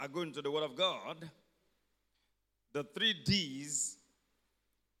According to the Word of God, the 3D's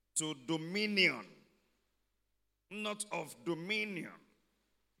to dominion, not of dominion,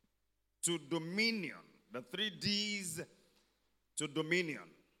 to dominion. The 3D's to dominion.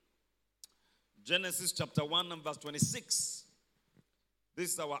 Genesis chapter 1 and verse 26.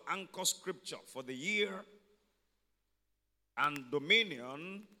 This is our anchor scripture for the year. And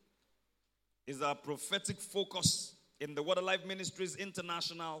dominion is our prophetic focus in the Word of Life Ministries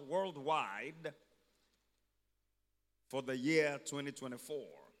International worldwide for the year 2024.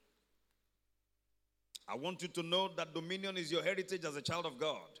 I want you to know that dominion is your heritage as a child of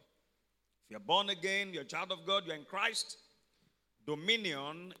God. If you're born again, you're a child of God, you're in Christ,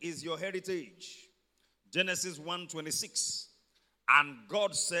 dominion is your heritage. Genesis 1:26. And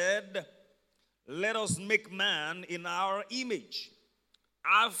God said, let us make man in our image,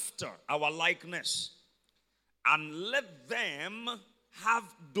 after our likeness, and let them have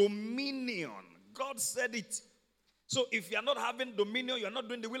dominion. God said it. So if you're not having dominion, you're not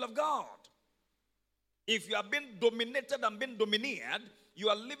doing the will of God. If you are being dominated and being domineered, you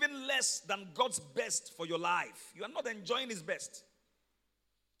are living less than God's best for your life. You are not enjoying His best.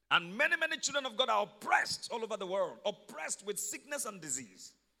 And many, many children of God are oppressed all over the world, oppressed with sickness and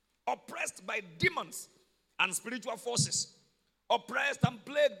disease, oppressed by demons and spiritual forces, oppressed and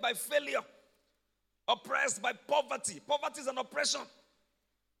plagued by failure, oppressed by poverty. Poverty is an oppression.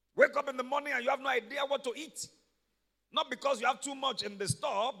 Wake up in the morning and you have no idea what to eat. Not because you have too much in the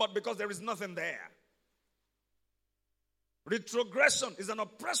store, but because there is nothing there. Retrogression is an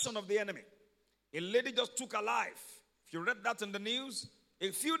oppression of the enemy. A lady just took her life. If you read that in the news,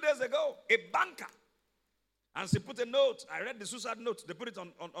 a few days ago, a banker, and she put a note. I read the suicide note. They put it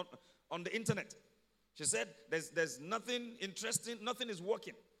on the internet. She said, there's nothing interesting, nothing is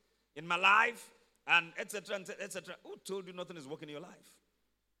working in my life, and etc., etc. Who told you nothing is working in your life?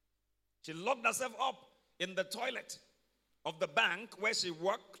 She locked herself up in the toilet of the bank where she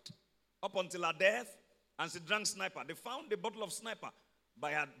worked up until her death, and she drank sniper. They found a bottle of sniper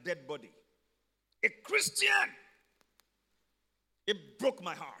by her dead body. A Christian. It broke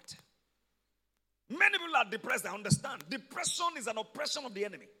my heart. Many people are depressed, I understand. Depression is an oppression of the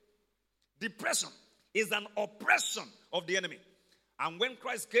enemy. Depression is an oppression of the enemy. And when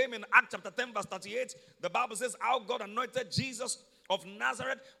Christ came in Acts chapter 10 verse 38, the Bible says how God anointed Jesus of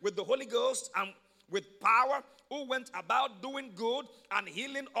Nazareth with the Holy Ghost and with power, who went about doing good and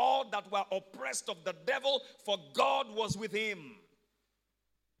healing all that were oppressed of the devil, for God was with him.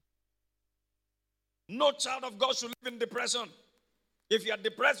 No child of God should live in depression. If you are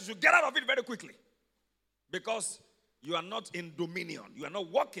depressed, you should get out of it very quickly. Because you are not in dominion. You are not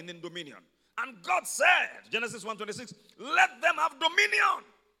walking in dominion. And God said, Genesis 1:26, let them have dominion.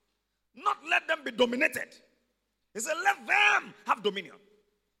 Not let them be dominated. He said, let them have dominion.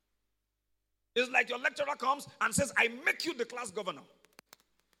 It's like your lecturer comes and says, I make you the class governor.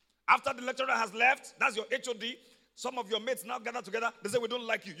 After the lecturer has left, that's your HOD. Some of your mates now gather together. They say, we don't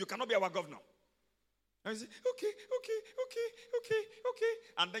like you. You cannot be our governor. And you say, okay.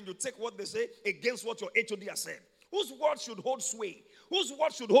 And then you take what they say against what your HOD has said. Whose word should hold sway? Whose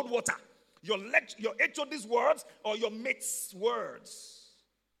word should hold water? Your HOD's words or your mate's words?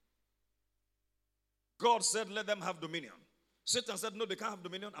 God said, let them have dominion. Satan said, no, they can't have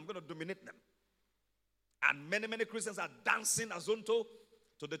dominion. I'm going to dominate them. And many, many Christians are dancing azonto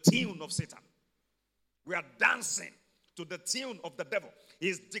to the tune of Satan. We are dancing to the tune of the devil.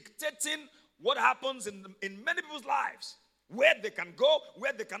 He's dictating what happens in many people's lives. Where they can go,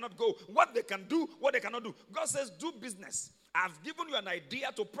 where they cannot go. What they can do, what they cannot do. God says, do business. I've given you an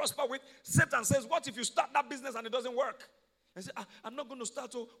idea to prosper with. Satan says, what if you start that business and it doesn't work? And say, I'm not going to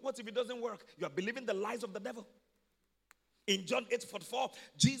start. So what if it doesn't work? You are believing the lies of the devil. In John 8:44,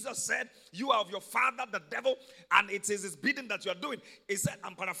 Jesus said, you are of your father, the devil, and it is his bidding that you are doing. He said,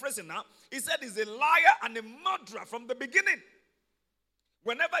 I'm paraphrasing now. He said he's a liar and a murderer from the beginning.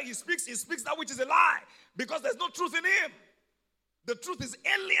 Whenever he speaks that which is a lie, because there's no truth in him. The truth is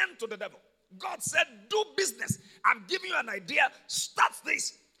alien to the devil. God said, do business. I'm giving you an idea. Start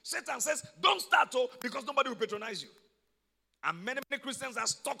this. Satan says, don't start because nobody will patronize you. And many, many Christians are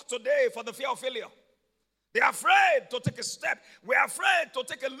stuck today for the fear of failure. They are afraid to take a step. We are afraid to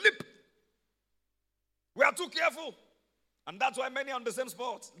take a leap. We are too careful. And that's why many are on the same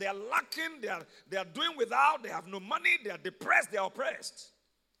spot. They are lacking. They are doing without. They have no money. They are depressed. They are oppressed.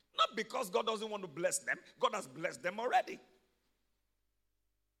 Not because God doesn't want to bless them. God has blessed them already.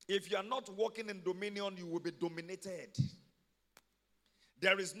 If you are not walking in dominion, you will be dominated.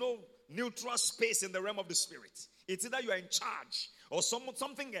 There is no neutral space in the realm of the spirit. It's either you are in charge or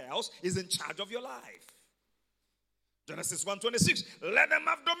something else is in charge of your life. Genesis 1:26. Let them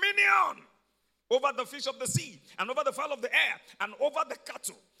have dominion over the fish of the sea, and over the fowl of the air, and over the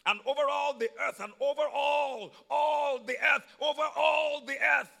cattle, and over all the earth, and over all the earth, over all the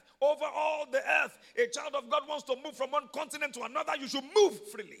earth, over all the earth. A child of God wants to move from one continent to another. You should move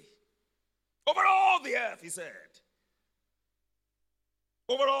freely. Over all the earth, he said.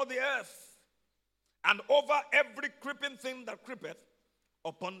 Over all the earth, and over every creeping thing that creepeth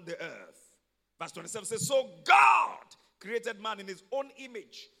upon the earth. Verse 27 says, so God created man in his own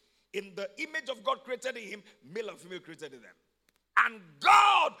image. In the image of God created him, male and female created them. And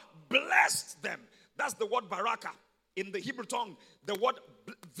God blessed them. That's the word baraka. In the Hebrew tongue, the word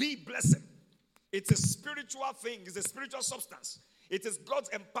the blessing. It's a spiritual thing. It's a spiritual substance. It is God's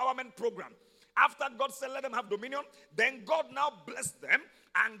empowerment program. After God said, let them have dominion, then God now blessed them.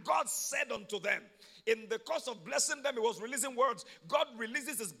 And God said unto them, in the course of blessing them, he was releasing words. God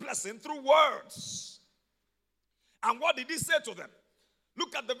releases his blessing through words. And what did he say to them?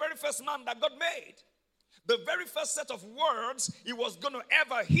 Look at the very first man that God made. The very first set of words he was going to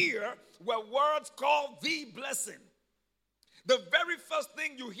ever hear were words called the blessing. The very first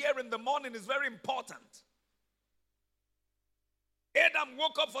thing you hear in the morning is very important. Adam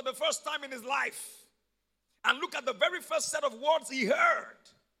woke up for the first time in his life. And look at the very first set of words he heard.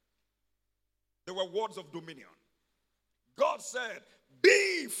 They were words of dominion. God said,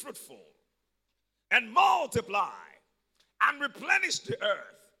 be fruitful and multiply and replenish the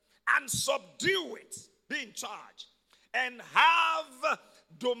earth and subdue it. Be in charge and have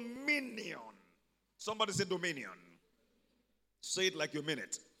dominion. Somebody say dominion. Say it like you mean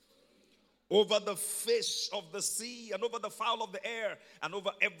it. Over the fish of the sea and over the fowl of the air and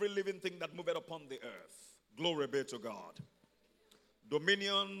over every living thing that moveth upon the earth. Glory be to God.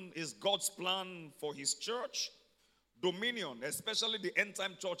 Dominion is God's plan for his church. Dominion, especially the end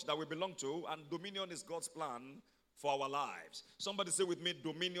time church that we belong to, and dominion is God's plan for our lives. Somebody say with me,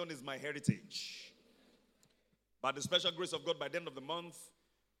 dominion is my heritage. By the special grace of God, by the end of the month,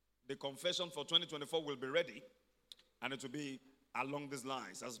 the confession for 2024 will be ready, and it will be along these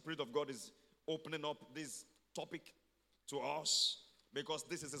lines. As the Spirit of God is opening up this topic to us, because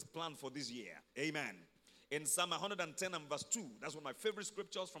this is his plan for this year. Amen. In Psalm 110 and verse 2, that's one of my favorite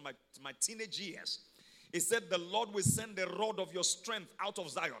scriptures from my teenage years. It said, the Lord will send the rod of your strength out of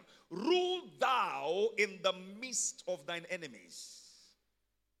Zion. Rule thou in the midst of thine enemies.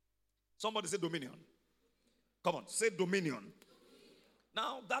 Somebody say dominion. Come on, say dominion.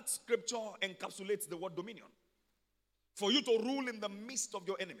 Now, that scripture encapsulates the word dominion. For you to rule in the midst of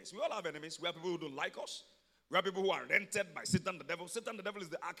your enemies. We all have enemies. We have people who don't like us. We have people who are rented by Satan the devil. Satan the devil is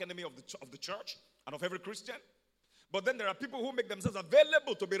the arch enemy of the church and of every Christian. But then there are people who make themselves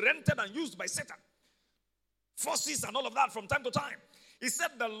available to be rented and used by Satan. Forces and all of that from time to time. He said,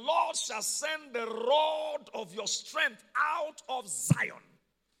 the Lord shall send the rod of your strength out of Zion.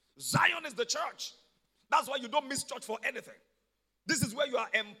 Zion is the church. That's why you don't miss church for anything. This is where you are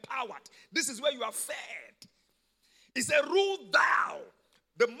empowered. This is where you are fed. He said, rule thou.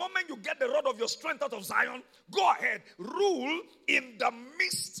 The moment you get the rod of your strength out of Zion, go ahead, rule in the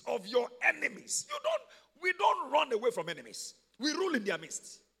midst of your enemies. We don't run away from enemies. We rule in their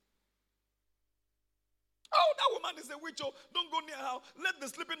midst. Oh, that woman is a witch. Oh, don't go near her. Let the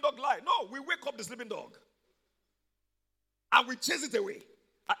sleeping dog lie. No, we wake up the sleeping dog. And we chase it away.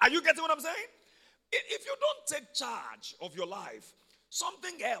 Are you getting what I'm saying? If you don't take charge of your life,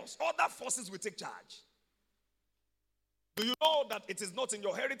 something else, other forces will take charge. Do you know that it is not in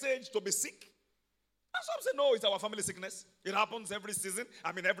your heritage to be sick? And some say, no, it's our family sickness. It happens every season.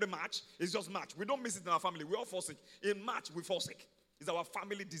 Every March. It's just March. We don't miss it in our family. We all fall sick. In March, we fall sick. It's our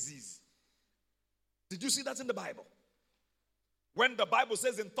family disease. Did you see that in the Bible? When the Bible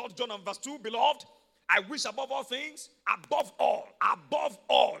says in 3 John and verse 2, beloved, I wish above all things, above all.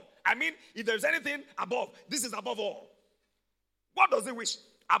 If there's anything above, this is above all. What does it wish?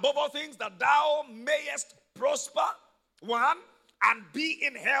 Above all things, that thou mayest prosper, 1, and be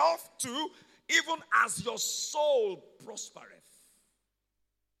in health, 2, even as your soul prospereth.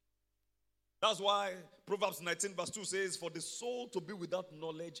 That's why Proverbs 19 verse 2 says, for the soul to be without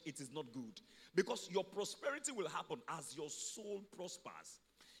knowledge, it is not good. Because your prosperity will happen as your soul prospers.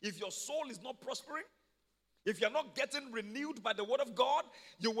 If your soul is not prospering, if you're not getting renewed by the word of God,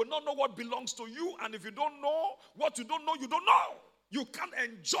 you will not know what belongs to you. And if you don't know what you don't know, you don't know. You can't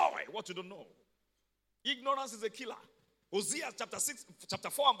enjoy what you don't know. Ignorance is a killer. Hosea chapter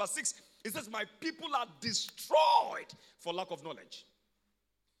 4 and verse 6, it says, my people are destroyed for lack of knowledge.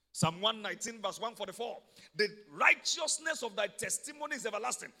 Psalm 119 verse 144, the righteousness of thy testimony is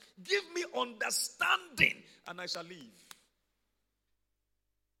everlasting. Give me understanding and I shall live.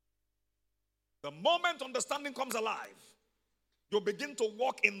 The moment understanding comes alive, you begin to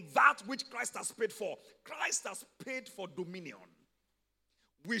walk in that which Christ has paid for. Christ has paid for dominion.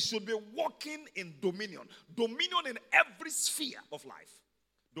 We should be walking in dominion. Dominion in every sphere of life.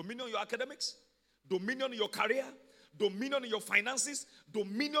 Dominion in your academics, dominion in your career, dominion in your finances,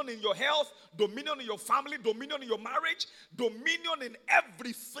 dominion in your health, dominion in your family, dominion in your marriage, dominion in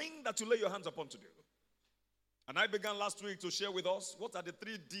everything that you lay your hands upon to do. And I began last week to share with us what are the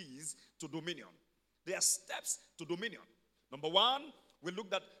 3D's to dominion. There are steps to dominion. Number one, we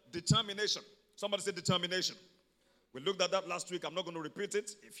looked at determination. Somebody say determination. We looked at that last week. I'm not going to repeat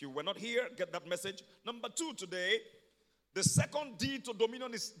it. If you were not here, get that message. Number two today, the second D to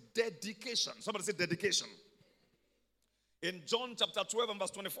dominion is dedication. Somebody say dedication. In John chapter 12 and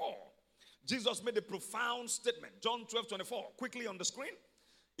verse 24, Jesus made a profound statement. John 12:24, quickly on the screen.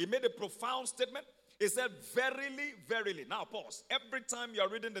 He made a profound statement. He said, verily, verily. Now pause. Every time you are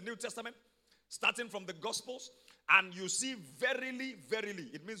reading the New Testament, starting from the Gospels, and you see verily, verily,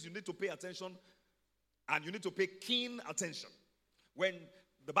 it means you need to pay attention and you need to pay keen attention. When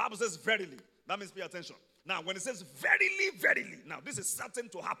the Bible says verily, that means pay attention. Now, when it says verily, verily, now this is certain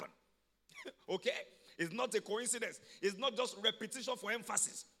to happen. Okay? It's not a coincidence. It's not just repetition for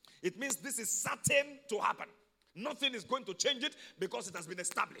emphasis. It means this is certain to happen. Nothing is going to change it because it has been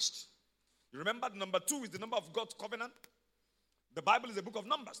established. You remember number 2 is the number of God's covenant. The Bible is a book of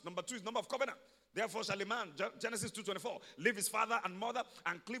numbers. Number 2 is number of covenant. Therefore shall a man, Genesis 2:24, leave his father and mother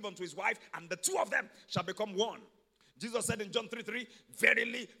and cleave unto his wife, and the two of them shall become one. Jesus said in John 3:3,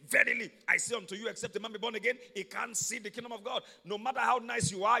 verily, verily, I say unto you, except a man be born again, he can't see the kingdom of God. No matter how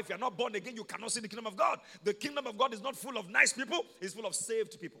nice you are, if you're not born again, you cannot see the kingdom of God. The kingdom of God is not full of nice people, it's full of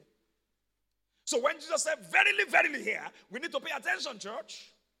saved people. So when Jesus said, verily, verily here, we need to pay attention,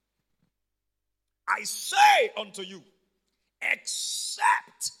 church. I say unto you,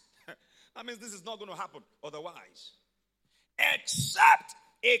 except, that means this is not going to happen otherwise, except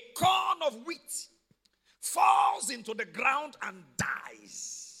a corn of wheat falls into the ground and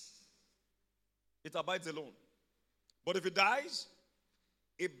dies, it abides alone. But if it dies,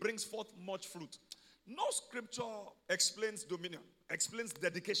 it brings forth much fruit. No scripture explains dominion, explains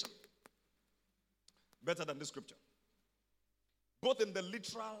dedication better than this scripture. Both in the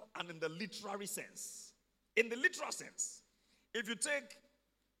literal and in the literary sense. In the literal sense, if you take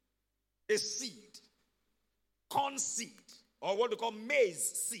a seed, corn seed, or what we call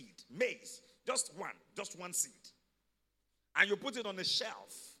maize seed, maize, just one seed, and you put it on a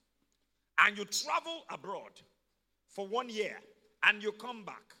shelf, and you travel abroad for 1 year, and you come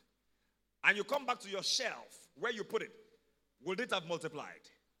back to your shelf where you put it, would it have multiplied?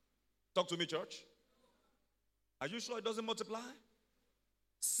 Talk to me, church. Are you sure it doesn't multiply?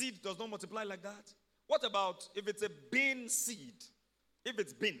 Seed does not multiply like that. What about if it's a bean seed? If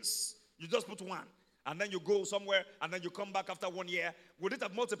it's beans, you just put one, and then you go somewhere, and then you come back after 1 year. Would it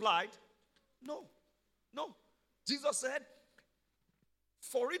have multiplied? No. No. Jesus said,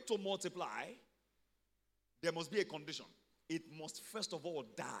 for it to multiply, there must be a condition. It must first of all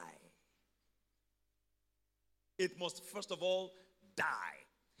die. It must first of all die.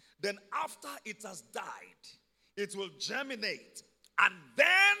 Then after it has died, it will germinate. And then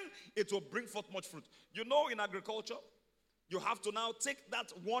it will bring forth much fruit. You know, in agriculture, you have to now take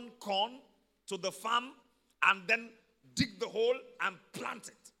that one corn to the farm and then dig the hole and plant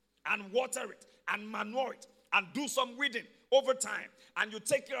it and water it and manure it and do some weeding over time. And you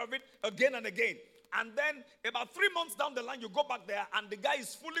take care of it again and again. And then about 3 months down the line, you go back there and the guy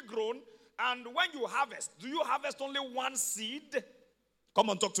is fully grown. And when you harvest, do you harvest only one seed?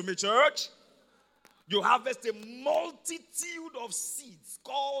 Come on, talk to me, church. You harvest a multitude of seeds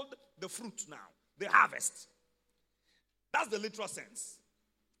called the fruit now. The harvest. That's the literal sense.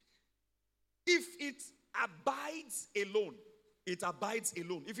 If it abides alone, it abides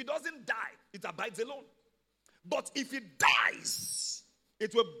alone. If it doesn't die, it abides alone. But if it dies,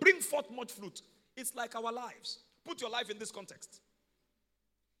 it will bring forth much fruit. It's like our lives. Put your life in this context.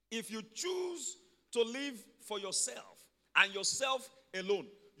 If you choose to live for yourself and yourself alone,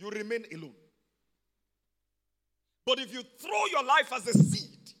 you remain alone. But if you throw your life as a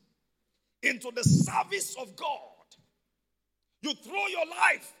seed into the service of God, you throw your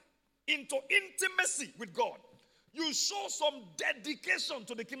life into intimacy with God, you show some dedication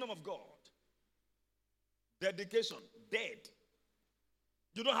to the kingdom of God. Dedication, dead.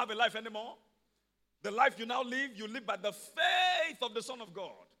 You don't have a life anymore. The life you now live, you live by the faith of the Son of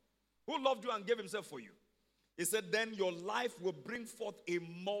God, who loved you and gave himself for you. He said, then your life will bring forth a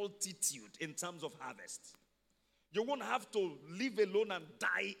multitude in terms of harvest. You won't have to live alone and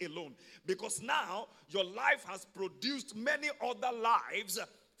die alone, because now your life has produced many other lives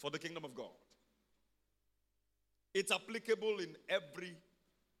for the kingdom of God. It's applicable in every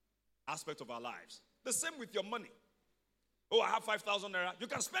aspect of our lives. The same with your money. Oh, I have 5,000 naira. You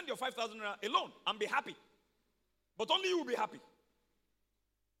can spend your 5,000 naira alone and be happy. But only you will be happy.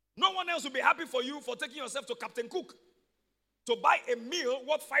 No one else will be happy for you for taking yourself to Captain Cook to buy a meal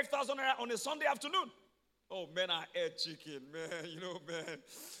worth 5,000 naira on a Sunday afternoon. Oh, man, I ate chicken, man. You know, man.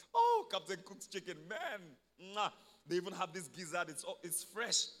 Oh, Captain Cook's chicken, man. Nah. They even have this gizzard. It's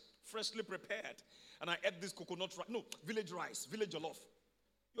fresh, freshly prepared. And I ate this coconut rice. No, village rice, village jollof.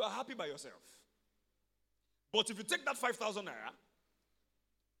 You are happy by yourself. But if you take that 5,000 naira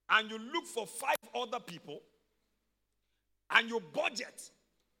and you look for 5 other people and you budget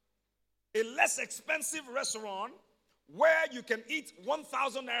a less expensive restaurant where you can eat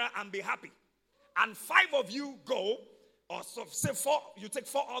 1,000 naira and be happy, and 5 of you go, or so say 4, you take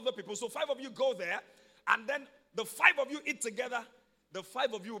 4 other people, so 5 of you go there, and then the 5 of you eat together, the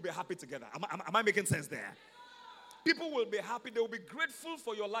 5 of you will be happy together. Am I making sense there? People will be happy. They will be grateful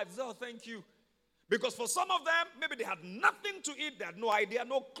for your life. Oh, thank you. Because for some of them, maybe they had nothing to eat. They had no idea,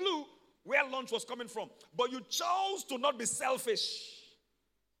 no clue where lunch was coming from. But you chose to not be selfish.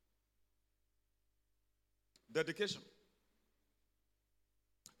 Dedication.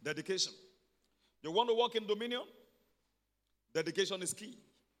 Dedication. You want to walk in dominion? Dedication is key.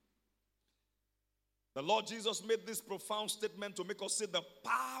 The Lord Jesus made this profound statement to make us see the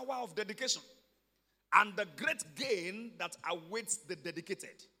power of dedication and the great gain that awaits the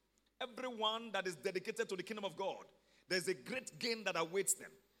dedicated. Everyone that is dedicated to the kingdom of God, there's a great gain that awaits them.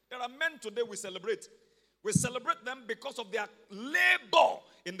 There are men today we celebrate. We celebrate them because of their labor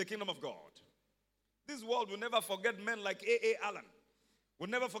in the kingdom of God. This world will never forget men like A.A. Allen. We'll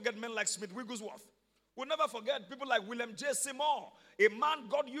never forget men like Smith Wigglesworth. We'll never forget people like William J. Seymour, a man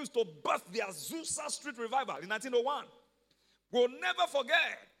God used to birth the Azusa Street Revival in 1901. We'll never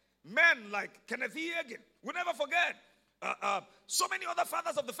forget men like Kenneth E. Hagin. We'll never forget so many other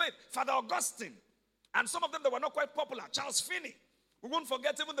fathers of the faith, Father Augustine, and some of them that were not quite popular, Charles Finney. We won't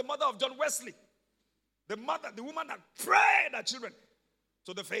forget even the mother of John Wesley, the woman that prayed her children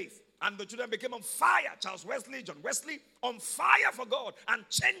to the faith, and the children became on fire. Charles Wesley, John Wesley, on fire for God, and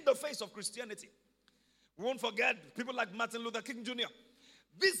changed the face of Christianity. We won't forget people like Martin Luther King Jr.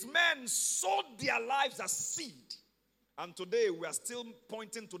 These men sowed their lives as seed, and today we are still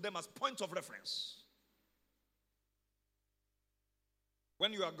pointing to them as points of reference.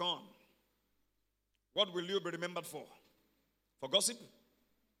 When you are gone, what will you be remembered for? For gossip?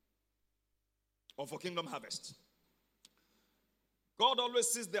 Or for kingdom harvest? God always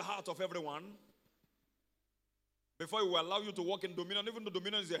sees the heart of everyone before He will allow you to walk in dominion. Even though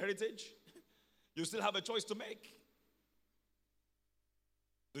dominion is your heritage, you still have a choice to make.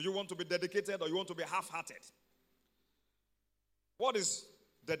 Do you want to be dedicated or you want to be half-hearted? What is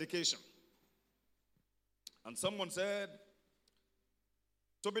dedication? And someone said,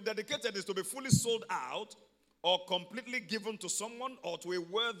 to be dedicated is to be fully sold out or completely given to someone or to a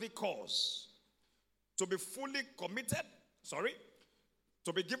worthy cause. To be fully committed,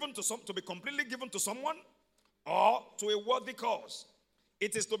 to be completely given to someone or to a worthy cause.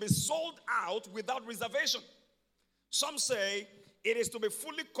 It is to be sold out without reservation. Some say it is to be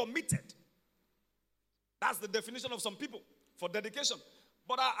fully committed. That's the definition of some people for dedication.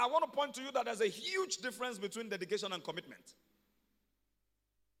 But I want to point to you that there's a huge difference between dedication and commitment.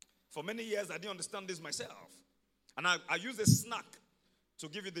 For many years, I didn't understand this myself. And I use a snack to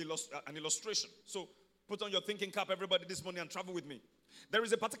give you an illustration. So put on your thinking cap, everybody, this morning and travel with me. There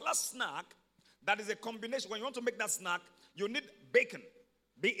is a particular snack that is a combination. When you want to make that snack, you need bacon.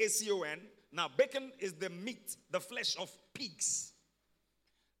 B-A-C-O-N. Now, bacon is the meat, the flesh of pigs.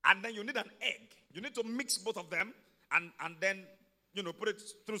 And then you need an egg. You need to mix both of them and then, put it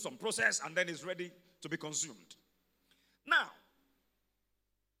through some process and then it's ready to be consumed. Now,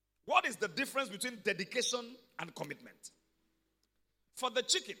 what is the difference between dedication and commitment? For the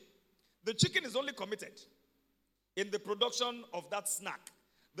chicken is only committed in the production of that snack.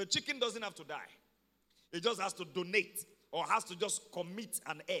 The chicken doesn't have to die. It just has to donate or has to just commit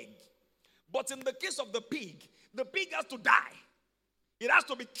an egg. But in the case of the pig has to die. It has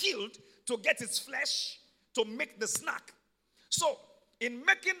to be killed to get its flesh to make the snack. So, in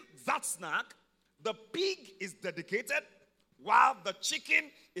making that snack, the pig is dedicated while the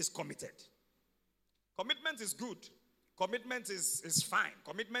chicken is committed. Commitment is good. Commitment is fine.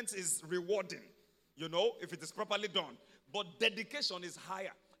 Commitment is rewarding, if it is properly done. But dedication is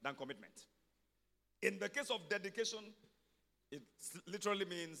higher than commitment. In the case of dedication, it literally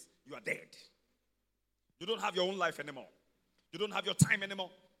means you are dead. You don't have your own life anymore. You don't have your time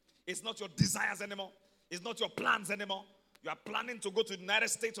anymore. It's not your desires anymore. It's not your plans anymore. You are planning to go to the United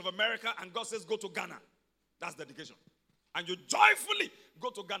States of America and God says go to Ghana. That's dedication. And you joyfully go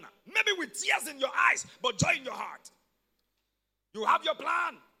to Ghana. Maybe with tears in your eyes, but joy in your heart. You have your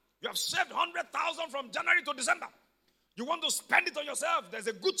plan. You have saved 100,000 from January to December. You want to spend it on yourself. There's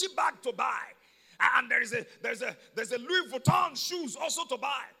a Gucci bag to buy. And there's a Louis Vuitton shoes also to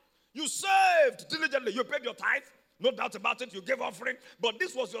buy. You saved diligently. You paid your tithe. No doubt about it. You gave offering. But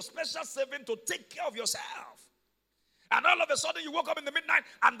this was your special saving to take care of yourself. And all of a sudden you woke up in the midnight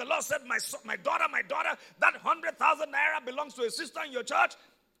and the Lord said, my daughter, that 100,000 naira belongs to a sister in your church.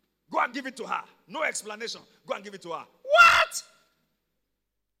 Go and give it to her. No explanation. Go and give it to her. What?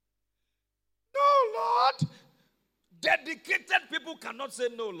 No, Lord. Dedicated people cannot say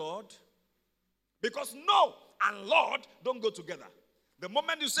no, Lord. Because no and Lord don't go together. The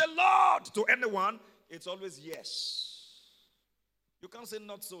moment you say Lord to anyone, it's always yes. You can't say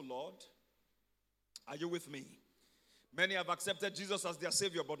not so, Lord. Are you with me? Many have accepted Jesus as their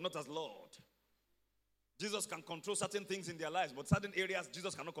Savior, but not as Lord. Jesus can control certain things in their lives, but certain areas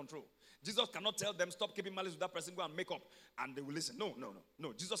Jesus cannot control. Jesus cannot tell them, stop keeping malice with that person, go and make up, and they will listen.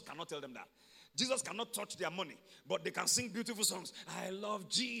 No. Jesus cannot tell them that. Jesus cannot touch their money, but they can sing beautiful songs. I love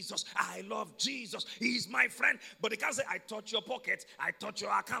Jesus. I love Jesus. He's my friend. But they can't say, I touch your pocket. I touch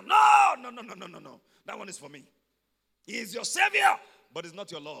your account. No. That one is for me. He is your Savior, but he's not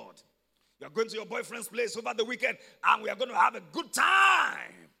your Lord. You are going to your boyfriend's place over the weekend, and we are going to have a good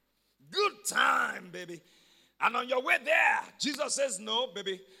time. Good time, baby. And on your way there, Jesus says, no,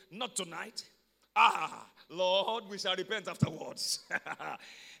 baby, not tonight. Lord, we shall repent afterwards.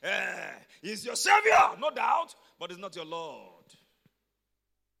 He's your Savior, no doubt, but he's not your Lord.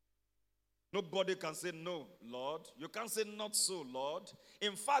 Nobody can say no, Lord. You can't say not so, Lord.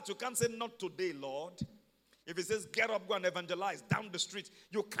 In fact, you can't say not today, Lord. If he says, get up, go and evangelize down the street,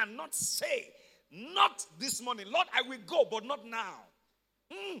 you cannot say, not this morning. Lord, I will go, but not now.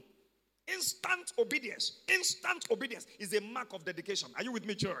 Instant obedience is a mark of dedication. Are you with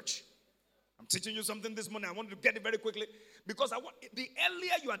me, church? I'm teaching you something this morning. I want you to get it very quickly. Because the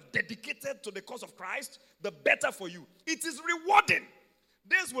earlier you are dedicated to the cause of Christ, the better for you. It is rewarding.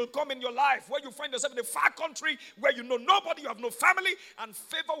 Days will come in your life where you find yourself in a far country where you know nobody, you have no family, and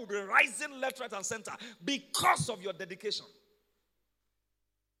favor will be rising left, right, and center because of your dedication.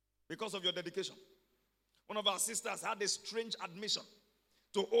 Because of your dedication. One of our sisters had a strange admission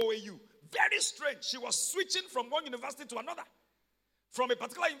to OAU. Very strange. She was switching from one university to another. From a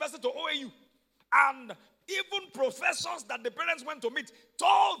particular university to OAU. And even professors that the parents went to meet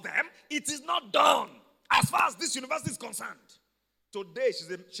told them it is not done as far as this university is concerned. Today,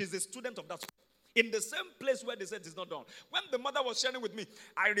 she's a student of that school. In the same place where they said it's not done. When the mother was sharing with me,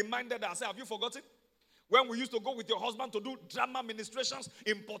 I reminded her, I said, have you forgotten? When we used to go with your husband to do drama ministrations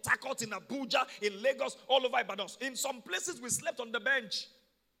in Port Harcourt, in Abuja, in Lagos, all over Ibadan. In some places, we slept on the bench.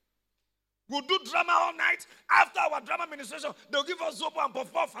 We'll do drama all night. After our drama ministration, they'll give us zobo and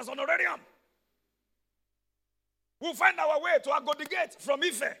puff-puff as honorarium. We'll find our way to Agodi Gate from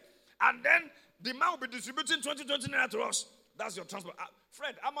Ife. And then the man will be distributing 20 naira to us. That's your transport.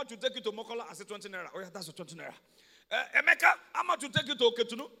 Fred, how much will take you to Mokola? I say 20 naira. Oh yeah, that's your 20 naira. Emeka, how much will take you to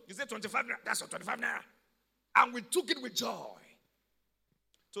Oketunu? You say 25 naira. That's your 25 naira. And we took it with joy.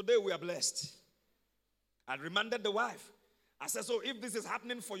 Today we are blessed. I reminded the wife. I said, so if this is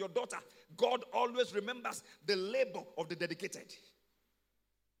happening for your daughter, God always remembers the labor of the dedicated.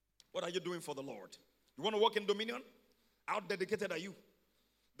 What are you doing for the Lord? You want to walk in dominion? How dedicated are you?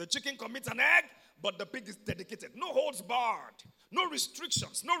 The chicken commits an egg, but the pig is dedicated. No holds barred. No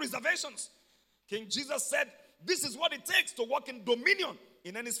restrictions. No reservations. King Jesus said, this is what it takes to walk in dominion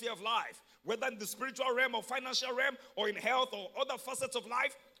in any sphere of life. Whether in the spiritual realm or financial realm or in health or other facets of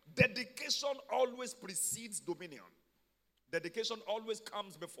life, dedication always precedes dominion. Dedication always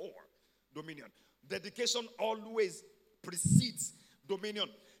comes before dominion. Dedication always precedes dominion.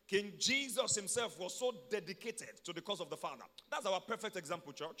 King Jesus himself was so dedicated to the cause of the Father. That's our perfect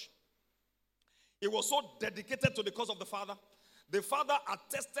example, church. He was so dedicated to the cause of the Father. The Father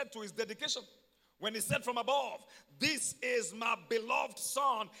attested to his dedication when he said from above, this is my beloved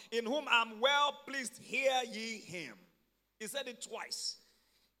Son, in whom I'm well pleased, hear ye him. He said it twice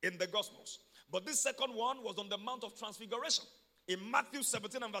in the Gospels. But this second one was on the Mount of Transfiguration in Matthew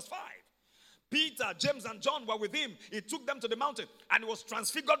 17 and verse 5. Peter, James, and John were with him. He took them to the mountain and he was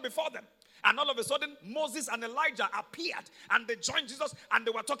transfigured before them. And all of a sudden, Moses and Elijah appeared and they joined Jesus and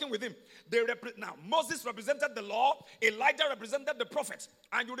they were talking with him. Now, Moses represented the law, Elijah represented the prophets.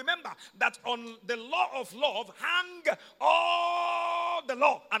 And you remember that on the law of love hang all the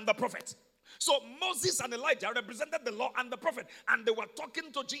law and the prophets. So Moses and Elijah represented the law and the prophet, and they were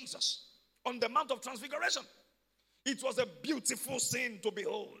talking to Jesus on the Mount of Transfiguration. It was a beautiful scene to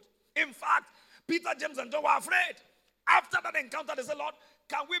behold. In fact, Peter, James, and John were afraid. After that encounter, they said, Lord,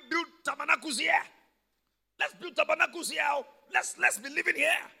 can we build tabernacles here? Let's build tabernacles here. Let's be living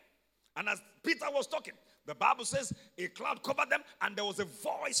here. And as Peter was talking, the Bible says a cloud covered them, and there was a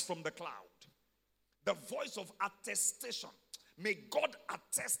voice from the cloud. The voice of attestation. May God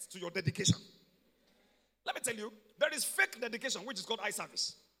attest to your dedication. Let me tell you, there is fake dedication, which is called eye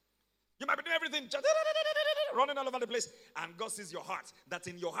service. You might be doing everything, just running all over the place, and God sees your heart, that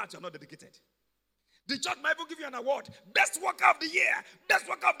in your heart you're not dedicated. The church might even give you an award, best worker of the year, best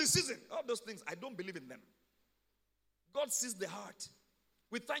worker of the season. All those things, I don't believe in them. God sees the heart.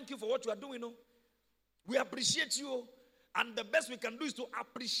 We thank you for what you are doing. We appreciate you. And the best we can do is to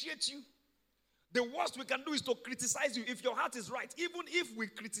appreciate you. The worst we can do is to criticize you. If your heart is right, even if we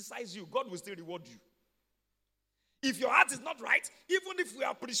criticize you, God will still reward you. If your heart is not right, even if we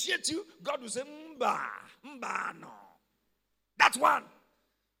appreciate you, God will say, no. That one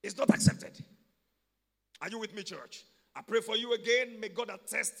is not accepted. Are you with me, church? I pray for you again. May God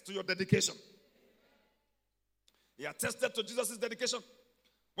attest to your dedication. He attested to Jesus' dedication.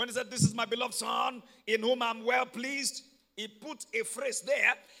 When he said, this is my beloved son, in whom I'm well pleased, he put a phrase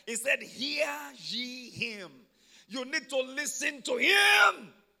there. He said, hear ye him. You need to listen to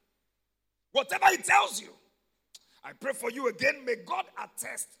him. Whatever he tells you. I pray for you again. May God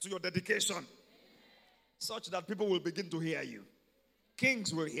attest to your dedication. Such that people will begin to hear you.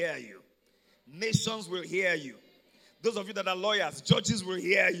 Kings will hear you. Nations will hear you. Those of you that are lawyers, judges will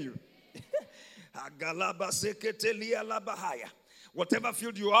hear you. Whatever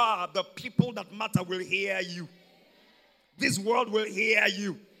field you are, the people that matter will hear you. This world will hear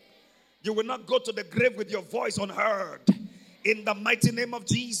you. You will not go to the grave with your voice unheard. In the mighty name of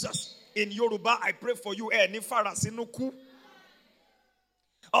Jesus. In Yoruba, I pray for you.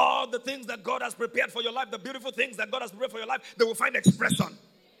 All the things that God has prepared for your life, the beautiful things that God has prepared for your life, they will find expression.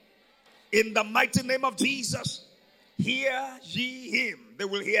 In the mighty name of Jesus. Hear ye him. They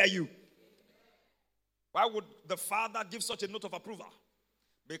will hear you. Why would the Father give such a note of approval?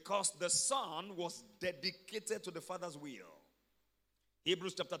 Because the Son was dedicated to the Father's will.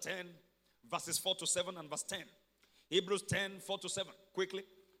 Hebrews chapter 10, verses 4 to 7 and verse 10. Hebrews 10, 4 to 7. Quickly.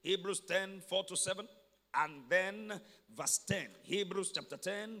 Hebrews 10, 4 to 7. And then verse 10. Hebrews chapter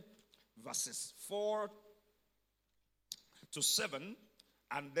 10, verses 4 to 7.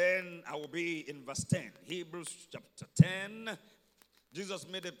 And then I will be in verse 10. Hebrews chapter 10. Jesus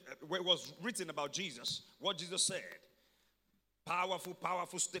made it, where it was written about Jesus, what Jesus said. Powerful,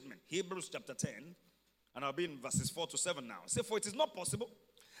 powerful statement. Hebrews chapter 10, and I'll be in verses 4 to 7 now. Say, for it is not possible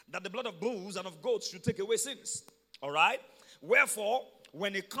that the blood of bulls and of goats should take away sins. All right? Wherefore,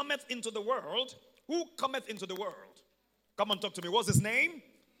 when he cometh into the world, who cometh into the world? Come on, talk to me. What's his name?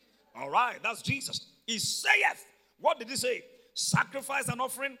 All right, that's Jesus. He saith, what did he say? Sacrifice and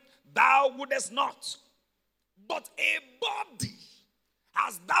offering thou wouldest not, but a body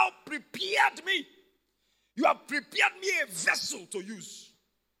hast thou prepared me. You have prepared me a vessel to use.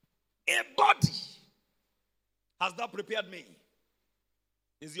 A body hast thou prepared me.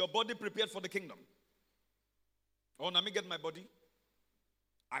 Is your body prepared for the kingdom? Oh, let me get my body.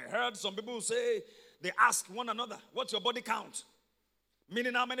 I heard some people say, they ask one another, what's your body count?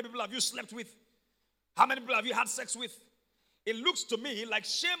 Meaning, how many people have you slept with? How many people have you had sex with? It looks to me like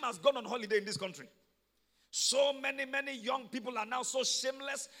shame has gone on holiday in this country. So many young people are now so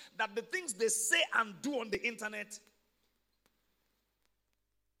shameless that the things they say and do on the internet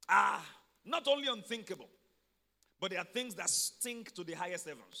are not only unthinkable, but they are things that stink to the highest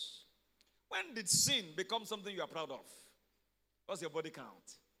heavens. When did sin become something you are proud of? What's your body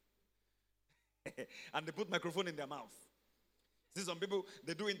count? And they put microphone in their mouth. See, some people,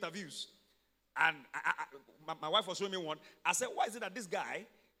 they do interviews. And my wife was showing me one. I said, why is it that this guy,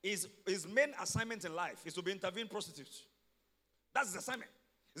 his main assignment in life is to be interviewing prostitutes? That's his assignment.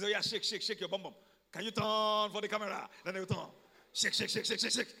 He said, yeah, shake your bum bum. Can you turn for the camera? Then they will turn. Shake.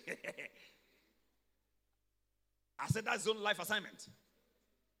 I said, that's his own life assignment.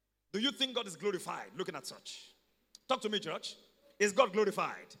 Do you think God is glorified looking at such? Talk to me, church. Is God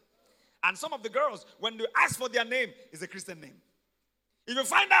glorified? And some of the girls, when they ask for their name, is a Christian name. If you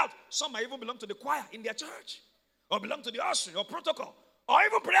find out, some might even belong to the choir in their church, or belong to the ushering, or protocol, or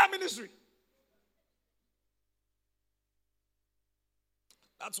even prayer ministry.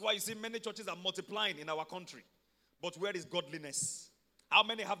 That's why you see many churches are multiplying in our country. But where is godliness? How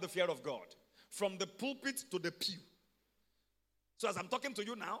many have the fear of God? From the pulpit to the pew. So as I'm talking to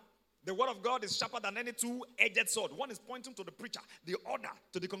you now, the word of God is sharper than any two-edged sword. One is pointing to the preacher, the other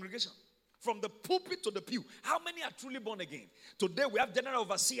to the congregation. From the pulpit to the pew. How many are truly born again? Today we have general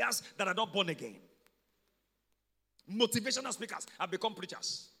overseers that are not born again. Motivational speakers have become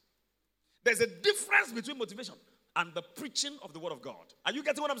preachers. There's a difference between motivation and the preaching of the word of God. Are you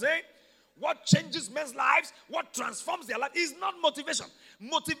getting what I'm saying? What changes men's lives, what transforms their life is not motivation.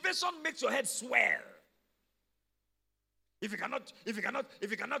 Motivation makes your head swell. If you cannot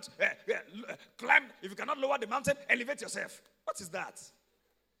climb, if you cannot lower the mountain, elevate yourself. What is that?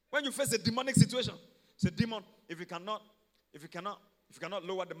 When you face a demonic situation, say, demon, if you cannot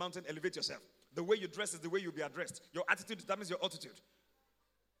lower the mountain, elevate yourself. The way you dress is the way you'll be addressed. Your attitude determines your altitude.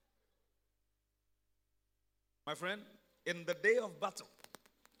 My friend, in the day of battle,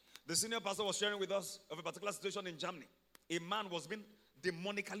 the senior pastor was sharing with us of a particular situation in Germany. A man was being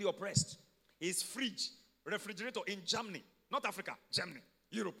demonically oppressed. His refrigerator in Germany, not Africa, Germany,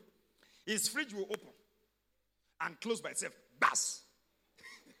 Europe. His fridge will open and close by itself. Bass.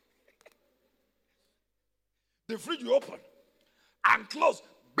 The fridge will open and close.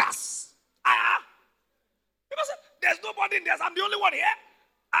 Bass. Because there's nobody in there. I'm the only one here.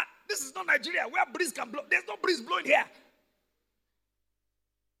 And this is not Nigeria where breeze can blow. There's no breeze blowing here.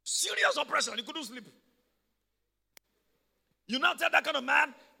 Serious oppression. You couldn't sleep. You now tell that kind of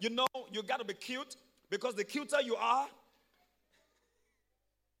man, you know, you got to be cute. Because the cuter you are,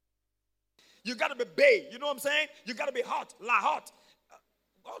 you got to be bae. You know what I'm saying? You got to be hot, hot.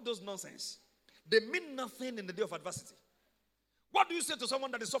 All those nonsense. They mean nothing in the day of adversity. What do you say to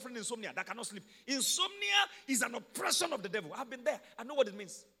someone that is suffering insomnia, that cannot sleep? Insomnia is an oppression of the devil. I've been there. I know what it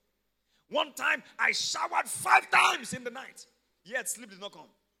means. One time, I showered 5 times in the night. Yet sleep did not come.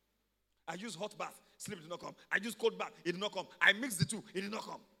 I used hot bath. Sleep did not come. I used cold bath. It did not come. I mixed the two. It did not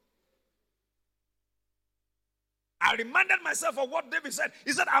come. I reminded myself of what David said.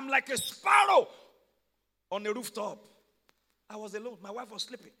 He said, I'm like a sparrow on a rooftop. I was alone. My wife was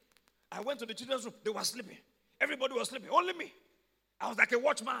sleeping. I went to the children's room. They were sleeping. Everybody was sleeping. Only me. I was like a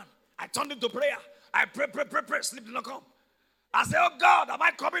watchman. I turned into prayer. I pray. Sleep did not come. I said, oh God, am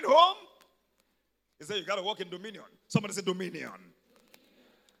I coming home? He said, you got to walk in dominion. Somebody said dominion.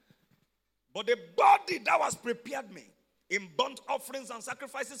 But the body that was prepared me in burnt offerings and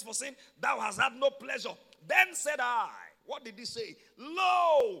sacrifices for sin, thou hast had no pleasure. Then said I, what did he say?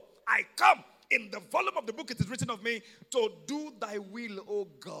 Lo, I come. In the volume of the book it is written of me, to do thy will, O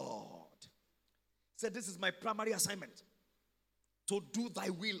God. He said, this is my primary assignment. To do thy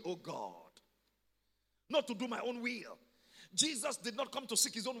will, O God. Not to do my own will. Jesus did not come to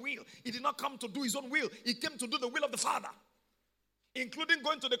seek his own will. He did not come to do his own will. He came to do the will of the Father. Including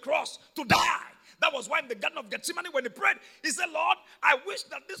going to the cross to die. That was why in the Garden of Gethsemane when he prayed, he said, Lord, I wish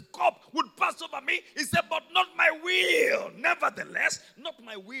that this cup would pass over me. He said, but not my will. Nevertheless, not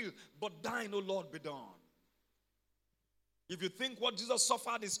my will, but thine, O Lord, be done. If you think what Jesus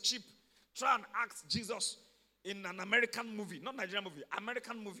suffered is cheap, try and ask Jesus in an American movie, not Nigerian movie,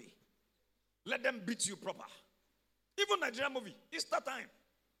 American movie. Let them beat you proper. Even Nigerian movie, Easter time,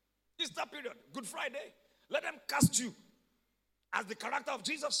 Easter period, Good Friday. Let them cast you as the character of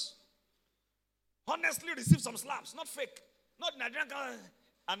Jesus. Honestly receive some slaps, not fake. Not Nigerian,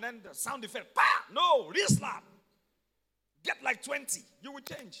 and then the sound effect. Bah! No, real slap. Get like 20. You will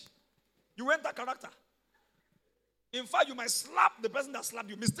change. You enter character. In fact, you might slap the person that slapped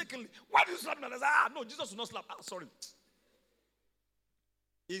you mistakenly. Why do you slap me? No, Jesus will not slap. Sorry.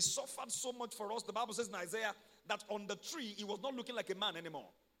 He suffered so much for us. The Bible says in Isaiah that on the tree, he was not looking like a man anymore.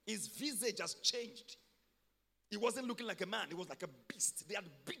 His visage has changed. He wasn't looking like a man. He was like a beast. They had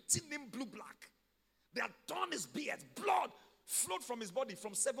beaten him blue-black. They had torn his beard. Blood flowed from his body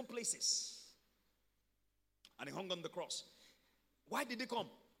from 7 places. And he hung on the cross. Why did he come?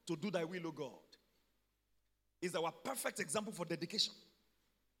 To do thy will, O God. He's our perfect example for dedication.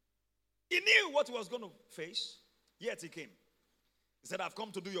 He knew what he was going to face, yet he came. He said, I've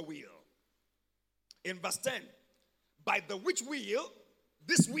come to do your will. In verse 10, by the which will,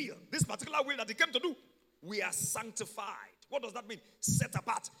 this particular will that he came to do, we are sanctified. What does that mean? Set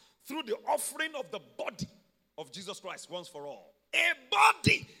apart through the offering of the body of Jesus Christ once for all. A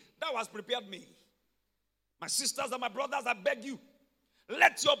body that was prepared me. My sisters and my brothers, I beg you,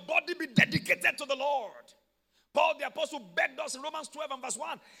 let your body be dedicated to the Lord. Paul the apostle begged us in Romans 12 and verse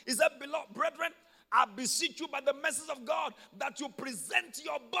 1. He said, beloved brethren, I beseech you by the mercies of God that you present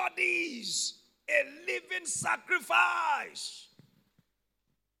your bodies a living sacrifice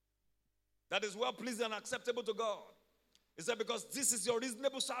that is well pleasing and acceptable to God. He said, because this is your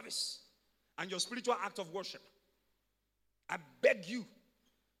reasonable service and your spiritual act of worship. I beg you.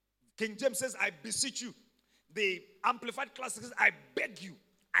 King James says, I beseech you. The Amplified Classic says, I beg you.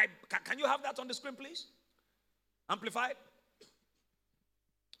 Can you have that on the screen, please? Amplified.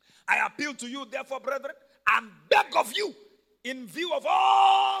 I appeal to you, therefore, brethren, and beg of you, in view of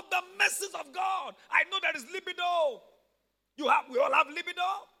all the mercies of God. I know there is libido. We all have libido.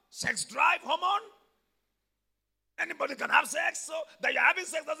 Sex drive, hormone. Anybody can have sex, so that you're having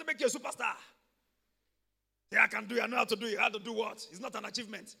sex doesn't make you a superstar. Yeah, I can do it. I know how to do it. How to do what? It's not an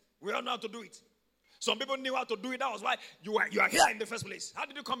achievement. We all know how to do it. Some people knew how to do it. That was why you are here in the first place. How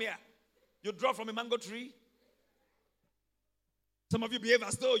did you come here? You dropped from a mango tree? Some of you behave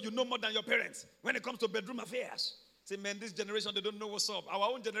as though you know more than your parents when it comes to bedroom affairs. Say, man, this generation, they don't know what's up.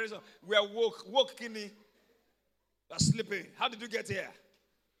 Our own generation, we are woke, kidney. We are sleeping. How did you get here?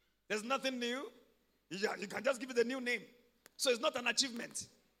 There's nothing new. You can just give it a new name. So it's not an achievement.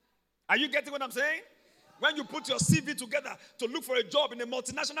 Are you getting what I'm saying? When you put your CV together to look for a job in a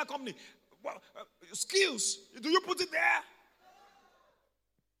multinational company, skills, do you put it there?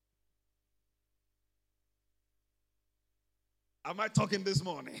 Am I talking this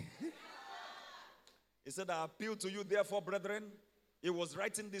morning? He said, I appeal to you, therefore, brethren. He was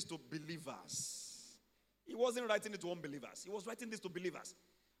writing this to believers. He wasn't writing it to unbelievers. He was writing this to believers,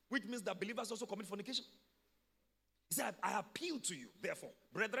 which means that believers also commit fornication. He said, I appeal to you, therefore,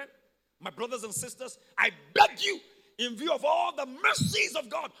 brethren, my brothers and sisters, I beg you, in view of all the mercies of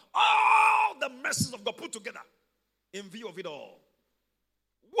God, all the mercies of God put together, in view of it all.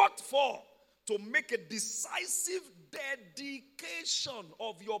 What for? To make a decisive dedication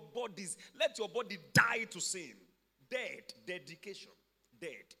of your bodies. Let your body die to sin. Dedication.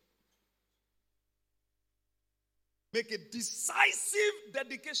 Dead. Make a decisive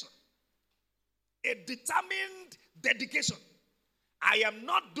dedication. A determined dedication. I am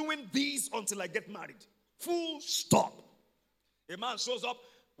not doing this until I get married. Full stop. A man shows up.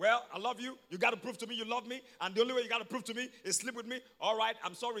 Well, I love you. You got to prove to me you love me. And the only way you got to prove to me is sleep with me. All right,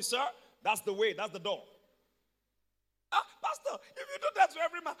 I'm sorry, sir. That's the way. That's the door. Pastor, if you do that to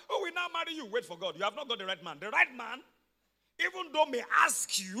every man, who will now marry you? Wait for God. You have not got the right man. The right man, even though may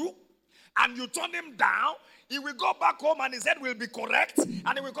ask you, and you turn him down, he will go back home and his head will be correct.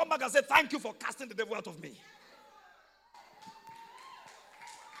 And he will come back and say, thank you for casting the devil out of me.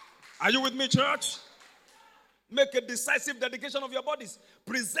 Are you with me, church? Make a decisive dedication of your bodies.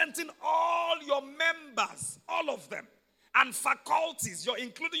 Presenting all your members, all of them, and faculties,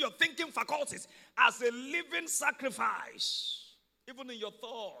 including your thinking faculties, as a living sacrifice. Even in your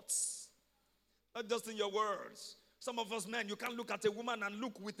thoughts. Not just in your words. Some of us men, you can't look at a woman and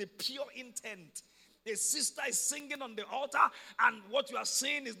look with a pure intent. A sister is singing on the altar, and what you are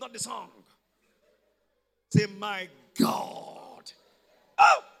saying is not the song. Say, my God.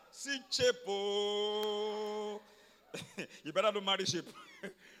 Oh! See Chepo. You better don't marry sheep.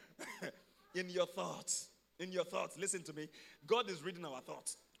 In your thoughts. In your thoughts. Listen to me. God is reading our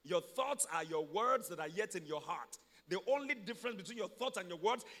thoughts. Your thoughts are your words that are yet in your heart. The only difference between your thoughts and your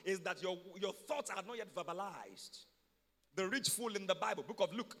words is that your thoughts are not yet verbalized. The rich fool in the Bible, book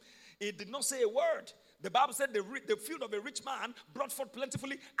of Luke, he did not say a word. The Bible said the field of a rich man brought forth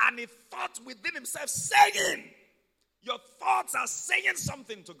plentifully, and he thought within himself, saying, your thoughts are saying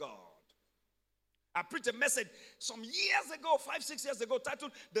something to God. I preached a message some years ago, 5-6 years ago,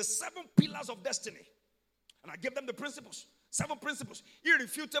 titled The 7 Pillars of Destiny. And I gave them the principles. 7 principles.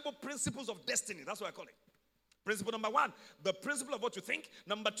 Irrefutable principles of destiny. That's what I call it. Principle number 1, the principle of what you think.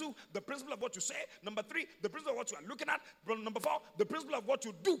 Number 2, the principle of what you say. Number 3, the principle of what you are looking at. Number 4, the principle of what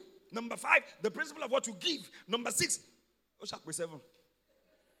you do. Number 5, the principle of what you give. Number 6, oh, 7.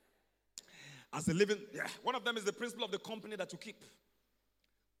 As a living, one of them is the principle of the company that you keep.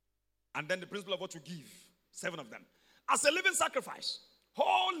 And then the principle of what you give. 7 of them. As a living sacrifice,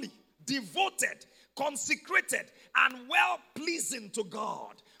 holy, devoted, consecrated, and well-pleasing to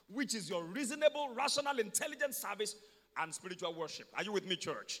God, which is your reasonable, rational, intelligent service and spiritual worship. Are you with me,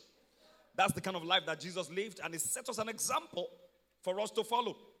 church? That's the kind of life that Jesus lived, and he set us an example for us to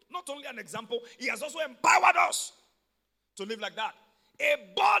follow. Not only an example, he has also empowered us to live like that. A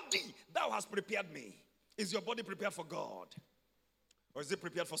body thou hast prepared me. Is your body prepared for God? Or is it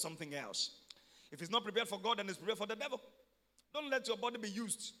prepared for something else? If it's not prepared for God, then it's prepared for the devil. Don't let your body be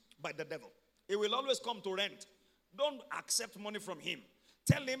used by the devil. He will always come to rent. Don't accept money from him.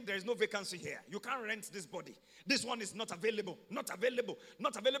 Tell him there is no vacancy here. You can't rent this body. This one is not available. Not available.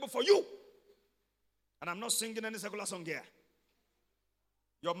 Not available for you. And I'm not singing any secular song here.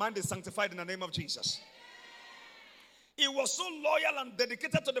 Your mind is sanctified in the name of Jesus. He was so loyal and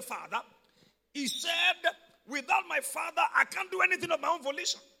dedicated to the Father. He said, without my Father, I can't do anything of my own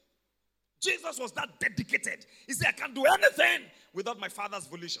volition. Jesus was that dedicated. He said, I can't do anything without my Father's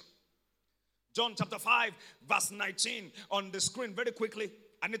volition. John chapter 5, verse 19 on the screen very quickly.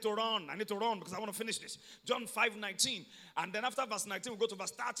 I need to run because I want to finish this. John 5:19. And then after verse 19, we go to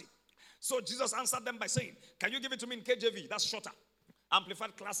verse 30. So Jesus answered them by saying, can you give it to me in KJV? That's shorter.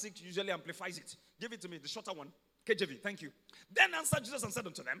 Amplified Classic usually amplifies it. Give it to me, the shorter one. KJV, thank you. Then answered Jesus and said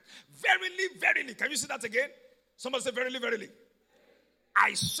unto them, verily, verily. Can you see that again? Somebody say, verily, verily.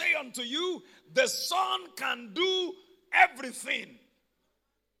 I say unto you, the Son can do everything.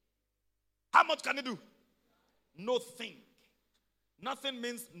 How much can he do? No thing. Nothing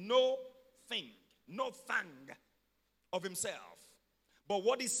means no thing. No thing of himself. But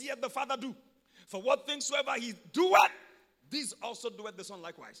what he seeth the Father do? For what things soever he doeth, this also doeth the Son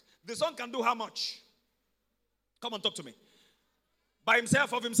likewise. The Son can do how much? Come on, talk to me. By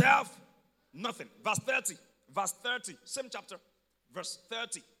himself, of himself, nothing. Verse 30. Verse 30. Same chapter. Verse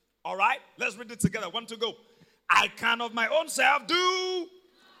 30. All right? Let's read it together. One to go. I can of my own self do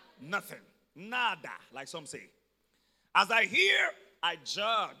nothing. Nada, like some say. As I hear, I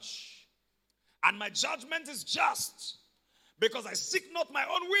judge. And my judgment is just. Because I seek not my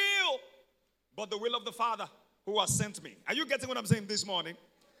own will, but the will of the Father who has sent me. Are you getting what I'm saying this morning?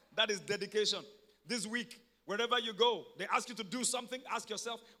 That is dedication. This week, wherever you go, they ask you to do something. Ask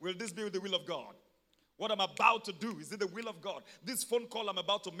yourself, will this be the will of God? What I'm about to do, is it the will of God? This phone call I'm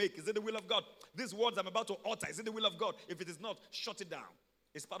about to make, is it the will of God? These words I'm about to utter, is it the will of God? If it is not, shut it down.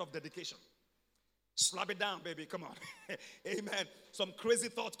 It's part of dedication. Slap it down, baby. Come on. Amen. Some crazy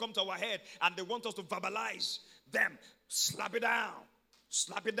thoughts come to our head and they want us to verbalize them. Slap it down.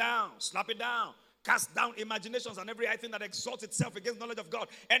 Slap it down. Slap it down. Cast down imaginations and every thing that exalts itself against knowledge of God.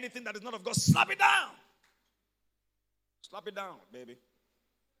 Anything that is not of God, slap it down. Slap it down, baby.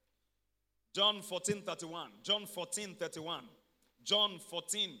 John 14:31. John 14:31. John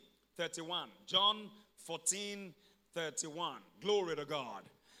 14:31. John 14:31. Glory to God.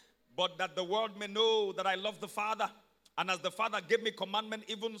 But that the world may know that I love the Father, and as the Father gave me commandment,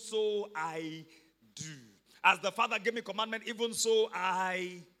 even so I do. As the Father gave me commandment, even so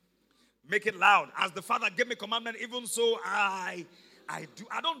I make it loud. As the Father gave me commandment, even so I do.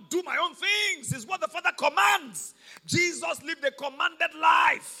 I don't do my own things. It's what the Father commands. Jesus lived a commanded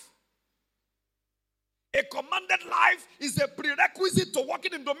life. A commanded life is a prerequisite to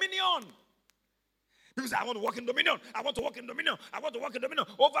walking in dominion. People say, I want to walk in dominion. I want to walk in dominion. I want to walk in dominion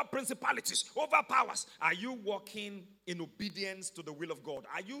over principalities, over powers. Are you walking in obedience to the will of God?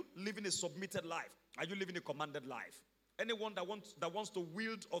 Are you living a submitted life? Are you living a commanded life? Anyone that wants to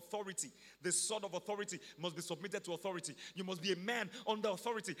wield authority, the sword of authority, must be submitted to authority. You must be a man under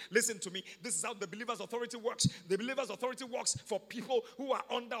authority. Listen to me. This is how the believer's authority works. The believer's authority works for people who are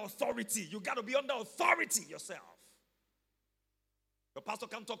under authority. You got to be under authority yourself. Your pastor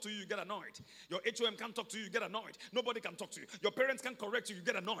can't talk to you, you get annoyed. Your HOM can't talk to you, you get annoyed. Nobody can talk to you. Your parents can't correct you, you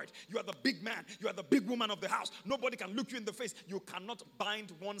get annoyed. You are the big man. You are the big woman of the house. Nobody can look you in the face. You cannot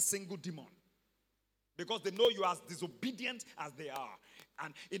bind one single demon. Because they know you are as disobedient as they are.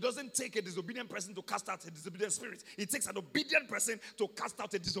 And it doesn't take a disobedient person to cast out a disobedient spirit. It takes an obedient person to cast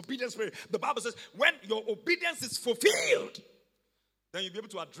out a disobedient spirit. The Bible says, when your obedience is fulfilled, then you'll be able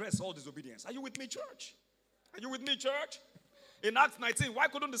to address all disobedience. Are you with me, church? Are you with me, church? In Acts 19, why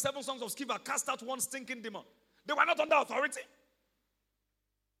couldn't the 7 sons of Sceva cast out one stinking demon? They were not under authority.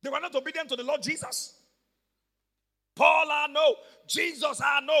 They were not obedient to the Lord Jesus. Paul, I know. Jesus,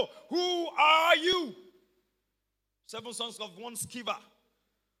 I know. Who are you? 7 sons of one Sceva.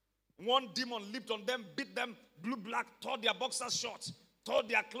 One demon leaped on them, beat them, blue black, tore their boxers short, tore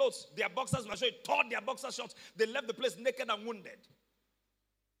their clothes. Their boxers were short, tore their boxers short. They left the place naked and wounded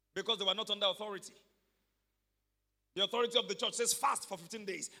because they were not under authority. The authority of the church says fast for 15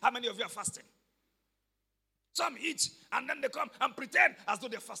 days. How many of you are fasting? Some eat and then they come and pretend as though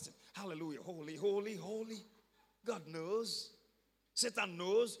they're fasting. Hallelujah. Holy, holy, holy. God knows. Satan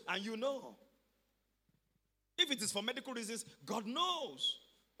knows and you know. If it is for medical reasons, God knows.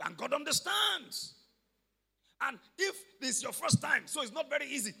 And God understands. And if this is your first time, so it's not very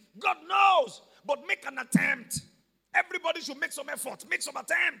easy, God knows. But make an attempt. Everybody should make some effort. Make some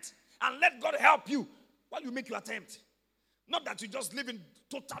attempt. And let God help you while you make your attempt. Not that you just live in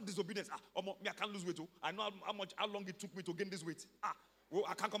total disobedience. Me, I can't lose weight. I know how long it took me to gain this weight.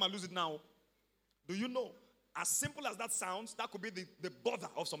 I can't come and lose it now. Do you know? As simple as that sounds, that could be the bother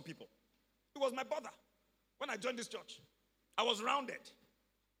of some people. It was my bother when I joined this church. I was rounded.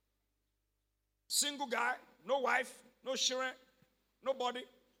 Single guy, no wife, no children, nobody,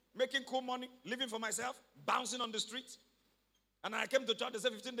 making cool money, living for myself, bouncing on the street. And I came to church, they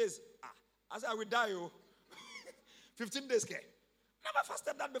said 15 days. I said, I will die, 15 days, care. Never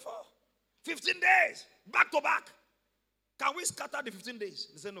fasted that before. 15 days, back to back. Can we scatter the 15 days?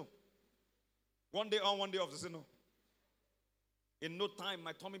 They said no. One day on, one day off. They said no. In no time,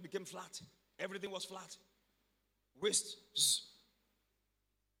 my tummy became flat. Everything was flat. Waist.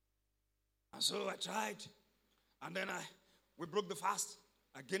 And so I tried. And then we broke the fast.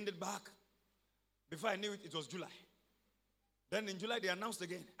 I gained it back. Before I knew it, it was July. Then in July, they announced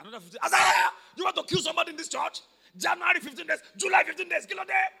again. Another 15 days. Azariah, you want to kill somebody in this church? January 15 days, July 15 days, kill a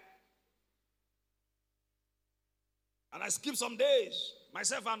day. And I skipped some days.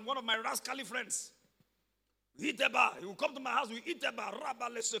 Myself and one of my rascally friends. We eat a bar. He will come to my house. We eat a bar.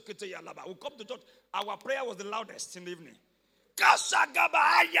 We'll come to church. Our prayer was the loudest in the evening.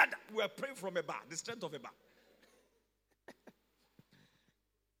 We were praying from a bar, the strength of a bar.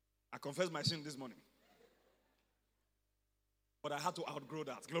 I confessed my sin this morning. But I had to outgrow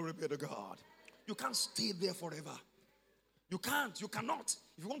that. Glory be to God. You can't stay there forever. You can't. You cannot.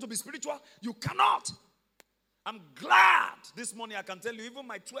 If you want to be spiritual, you cannot. I'm glad this morning I can tell you, even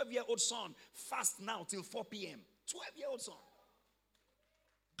my 12-year-old son fasts now till 4 p.m. 12-year-old son.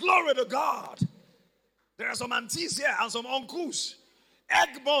 Glory to God. There are some aunties here and some uncles.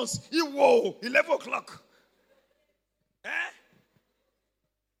 Egg buns. 11 o'clock. Eh?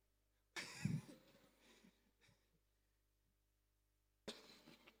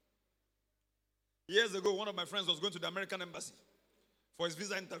 Years ago, one of my friends was going to the American embassy for his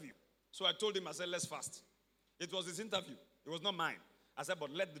visa interview. So I told him, I said, let's fast. It was his interview. It was not mine. I said, but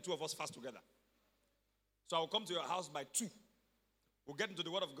let the two of us fast together. So I'll come to your house by 2. We'll get into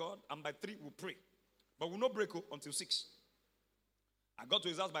the word of God, and by 3, we'll pray. But we'll not break until 6. I got to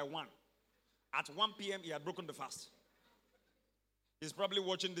his house by 1. At 1 p.m., he had broken the fast. He's probably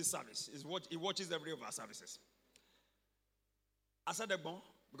watching this service. He watches every of our services. I said, Egbon,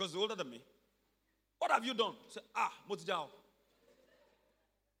 because he's older than me, what have you done? He said, Motijao.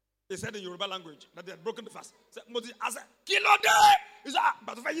 They said in Yoruba language that they had broken the fast. I said, Kilode! He said,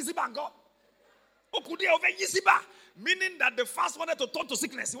 but over Yisiba, God. Okude over Yisiba. Meaning that the fast wanted to turn to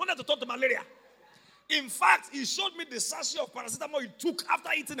sickness. He wanted to turn to malaria. In fact, he showed me the sachet of paracetamol he took after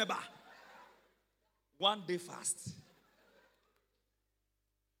eating a bar. 1 day fast.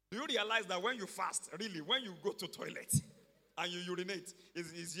 Do you realize that when you fast, really, when you go to toilet and you urinate,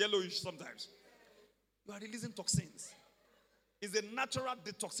 it's yellowish sometimes. You are releasing toxins. It's a natural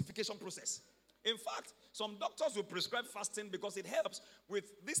detoxification process. In fact, some doctors will prescribe fasting because it helps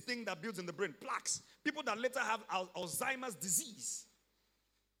with this thing that builds in the brain, plaques. People that later have Alzheimer's disease.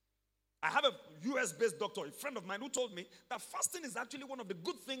 I have a US-based doctor, a friend of mine, who told me that fasting is actually one of the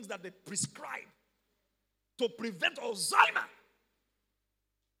good things that they prescribe to prevent Alzheimer.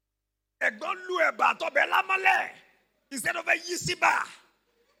 Instead of a yisiba.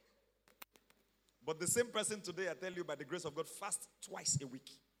 But the same person today, I tell you, by the grace of God, fast twice a week.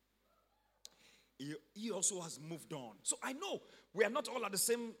 He also has moved on. So I know we are not all at the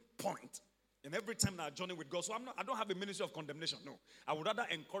same point in every time in our journey with God. So I don't have a ministry of condemnation. No. I would rather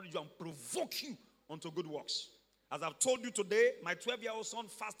encourage you and provoke you unto good works. As I've told you today, my 12-year-old son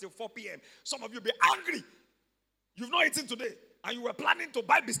fasts till 4 p.m. Some of you will be angry. You've not eaten today. And you were planning to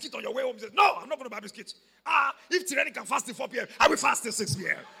buy biscuit on your way home. You said, no, I'm not going to buy biscuit. If Tyranny can fast till 4 p.m., I will fast till 6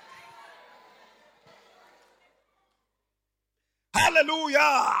 p.m.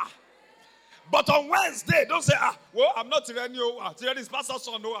 Hallelujah. But on Wednesday, don't say, well, I'm not Tyranny. Tyranny is pastor's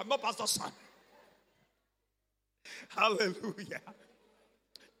son. No, I'm not pastor's son. Hallelujah.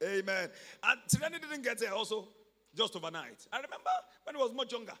 Amen. And Tyranny didn't get there also just overnight. I remember when he was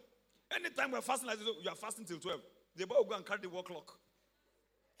much younger. Anytime we're fasting like this, you are fasting till 12. The boy will go and carry the wall clock.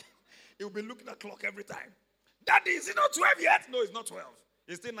 He will be looking at the clock every time. Daddy, is it not 12 yet? No, it's not 12.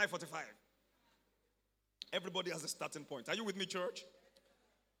 It's still 9:45. Everybody has a starting point. Are you with me, church?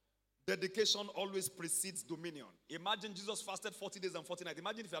 Dedication always precedes dominion. Imagine Jesus fasted 40 days and 40 nights.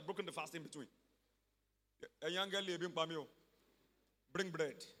 Imagine if he had broken the fast in between. A young girl, bring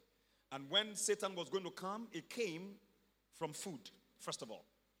bread. And when Satan was going to come, it came from food, first of all.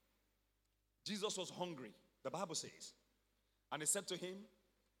 Jesus was hungry, the Bible says. And he said to him,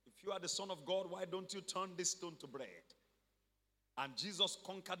 if you are the Son of God, why don't you turn this stone to bread? And Jesus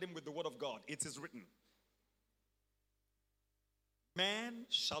conquered him with the word of God. It is written, man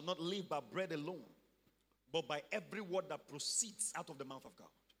shall not live by bread alone, but by every word that proceeds out of the mouth of God.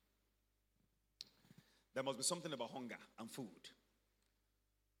 There must be something about hunger and food.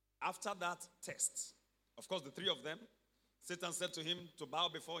 After that test, of course, the three of them, Satan said to him to bow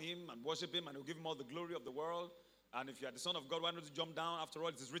before him and worship him, and he'll give him all the glory of the world. And if you are the Son of God, why don't you jump down? After all,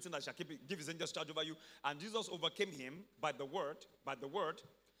 it is written that shall give his angels charge over you. And Jesus overcame him by the word.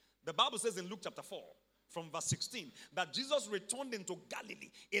 The Bible says in Luke chapter 4, from verse 16, that Jesus returned into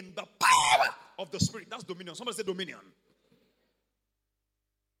Galilee in the power of the Spirit. That's dominion. Somebody say dominion.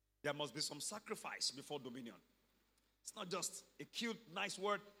 There must be some sacrifice before dominion. It's not just a cute, nice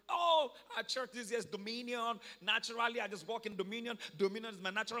word. Oh, our church this year is dominion. Naturally, I just walk in dominion. Dominion is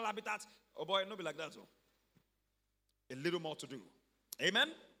my natural habitat. Oh boy, no be like that. So. A little more to do. Amen?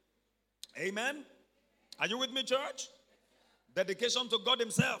 Amen? Are you with me, church? Dedication to God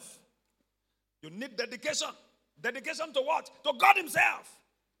himself. You need dedication. Dedication to what? To God himself,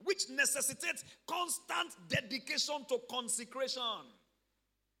 which necessitates constant dedication to consecration.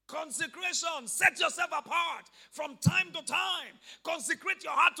 Consecration. Set yourself apart from time to time. Consecrate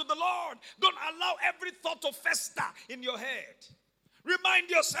your heart to the Lord. Don't allow every thought to fester in your head. Remind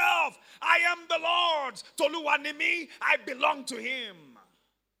yourself, I am the Lord's. Toluwanimi, I belong to him.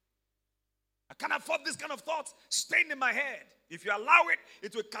 I can't afford this kind of thoughts staying in my head. If you allow it,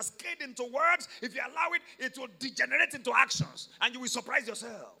 it will cascade into words. If you allow it, it will degenerate into actions. And you will surprise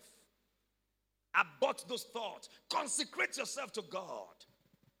yourself. Abort those thoughts. Consecrate yourself to God.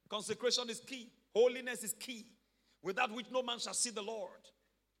 Consecration is key. Holiness is key. Without which no man shall see the Lord.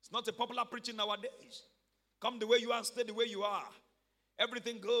 It's not a popular preaching nowadays. Come the way you are, stay the way you are.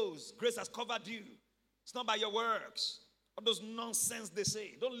 Everything goes. Grace has covered you. It's not by your works. All those nonsense they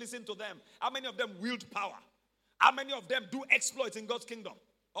say. Don't listen to them. How many of them wield power? How many of them do exploits in God's kingdom?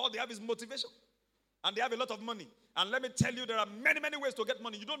 All they have is motivation. And they have a lot of money. And let me tell you, there are many, many ways to get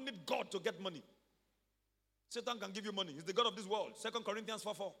money. You don't need God to get money. Satan can give you money. He's the God of this world. 2 Corinthians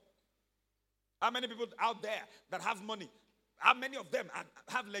 4:4. How many people out there that have money? How many of them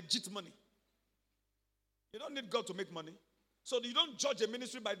have legit money? You don't need God to make money. So you don't judge a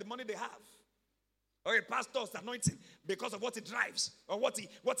ministry by the money they have. Or a pastor's anointing because of what he drives, or what he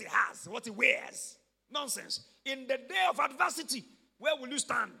has, what he wears. Nonsense. In the day of adversity, where will you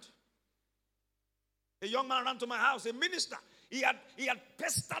stand? A young man ran to my house, a minister. He had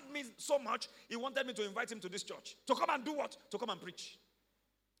pestered me so much, he wanted me to invite him to this church. To come and do what? To come and preach.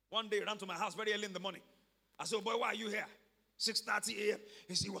 One day he ran to my house very early in the morning. I said, oh boy, why are you here? 6:30 a.m.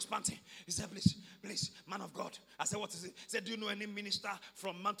 He was panting. He said, please, man of God. I said, what is it? He said, do you know any minister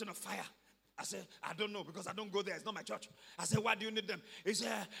from Mountain of Fire? I said, I don't know, because I don't go there. It's not my church. I said, why do you need them? He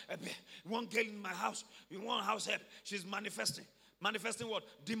said, one girl in my house, in one house head, she's manifesting. Manifesting what?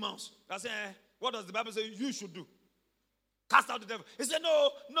 Demons. I said, what does the Bible say you should do? Cast out the devil. He said,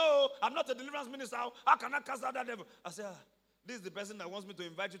 no, I'm not a deliverance minister. How can I cast out that devil? I said, this is the person that wants me to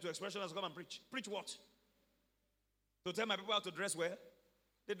invite you to Expression to come and preach. Preach what? To tell my people how to dress well?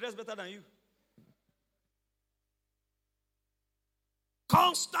 They dress better than you.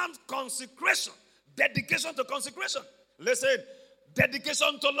 Constant consecration. Dedication to consecration. Listen,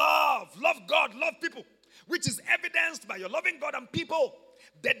 dedication to love. Love God, love people. Which is evidenced by your loving God and people.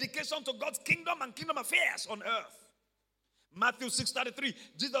 Dedication to God's kingdom and kingdom affairs on earth. Matthew 6:33,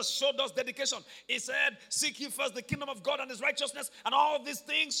 Jesus showed us dedication. He said, seek ye first the kingdom of God and his righteousness, and all these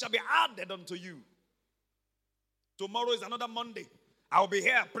things shall be added unto you. Tomorrow is another Monday. I'll be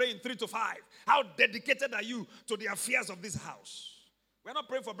here praying 3 to 5. How dedicated are you to the affairs of this house? We're not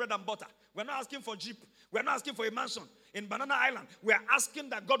praying for bread and butter. We're not asking for Jeep. We're not asking for a mansion in Banana Island. We're asking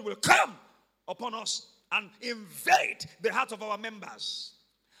that God will come upon us and invade the heart of our members.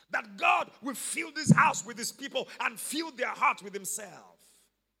 That God will fill this house with his people and fill their heart with himself.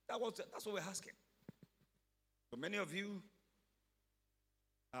 That's what we're asking. But many of you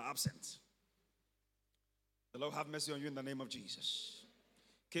are absent. The Lord have mercy on you in the name of Jesus.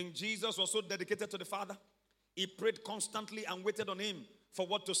 King Jesus was so dedicated to the Father. He prayed constantly and waited on him for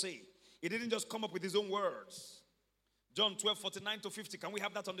what to say. He didn't just come up with his own words. John 12:49-50. Can we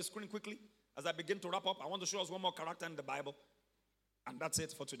have that on the screen quickly? As I begin to wrap up, I want to show us one more character in the Bible. And that's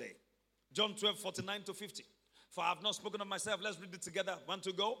it for today. John 12:49-50. For I have not spoken of myself. Let's read it together. 1,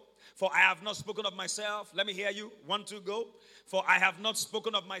 2, go. For I have not spoken of myself. Let me hear you. 1, 2, go. For I have not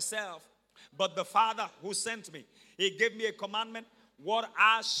spoken of myself, but the Father who sent me. He gave me a commandment, what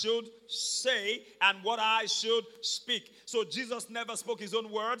I should say and what I should speak. So Jesus never spoke his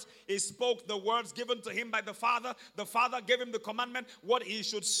own words. He spoke the words given to him by the Father. The Father gave him the commandment, what he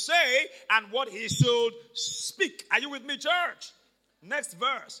should say and what he should speak. Are you with me, church? Next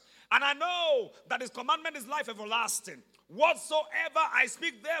verse. And I know that his commandment is life everlasting. Whatsoever I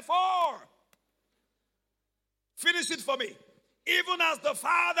speak, therefore, finish it for me. Even as the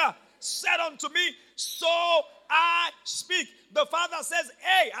Father said unto me, so I speak. The Father says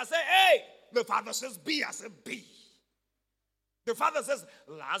A, I say A. The Father says B, I say B. The Father says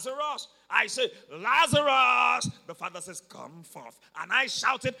Lazarus, I say Lazarus. The Father says come forth. And I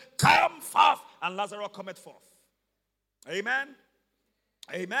shouted, come forth. And Lazarus cometh forth. Amen.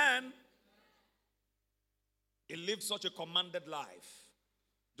 Amen. He lived such a commanded life.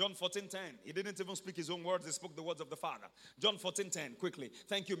 John 14:10. He didn't even speak his own words. He spoke the words of the Father. John 14:10. Quickly.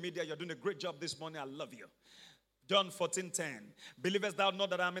 Thank you, media. You're doing a great job this morning. I love you. John 14:10. Believest thou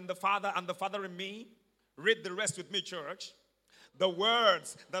not that I am in the Father and the Father in me? Read the rest with me, church. The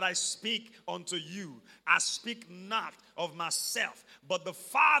words that I speak unto you, I speak not of myself, but the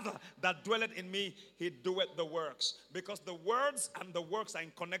Father that dwelleth in me, he doeth the works. Because the words and the works are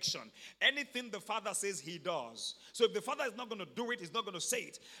in connection. Anything the Father says, he does. So if the Father is not going to do it, he's not going to say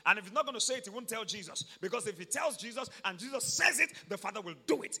it. And if he's not going to say it, he won't tell Jesus. Because if he tells Jesus and Jesus says it, the Father will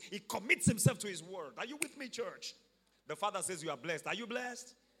do it. He commits himself to his word. Are you with me, church? The Father says you are blessed. Are you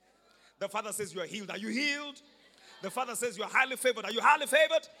blessed? The Father says you are healed. Are you healed? The Father says you are highly favored. Are you highly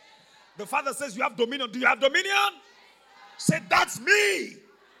favored? The Father says you have dominion. Do you have dominion? Say, that's me.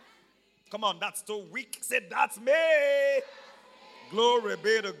 Come on, that's too weak. Say, that's me. Glory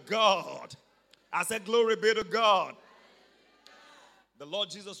be to God. I said, glory be to God. The Lord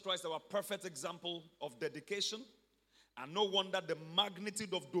Jesus Christ, our perfect example of dedication. And no wonder the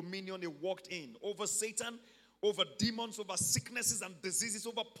magnitude of dominion he walked in over Satan, over demons, over sicknesses and diseases,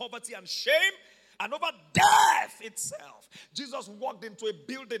 over poverty and shame, and over death itself. Jesus walked into a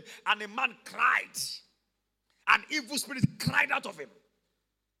building and a man cried. An evil spirit cried out of him.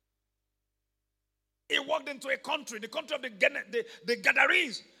 He walked into a country, the country of the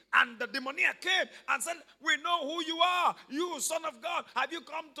Gadarenes, and the demoniac came and said, we know who you are, you Son of God. Have you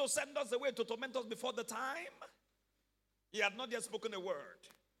come to send us away to torment us before the time? He had not yet spoken a word.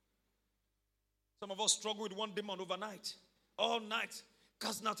 Some of us struggle with one demon overnight, all night,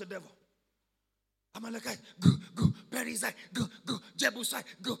 casting out the devil. Amalekite, go. Perizite, go. Jebusite,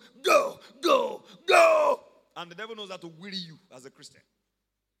 go. And the devil knows how to weary you as a Christian.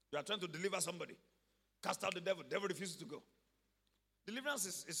 You are trying to deliver somebody. Cast out the devil. Devil refuses to go. Deliverance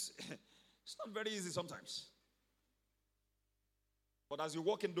is it's not very easy sometimes. But as you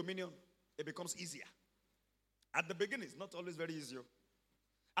walk in dominion, it becomes easier. At the beginning, it's not always very easy.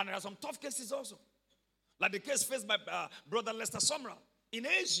 And there are some tough cases also. Like the case faced by Brother Lester Sumrall in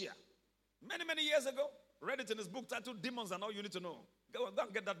Asia. Many years ago. Read it in his book titled Demons and All You Need to Know. Go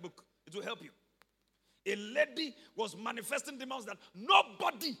and get that book. It will help you. A lady was manifesting demons that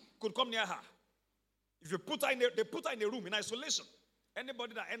nobody could come near her. If you put her in they put her in a room in isolation.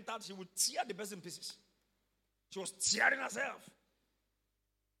 Anybody that entered, she would tear the person in pieces. She was tearing herself.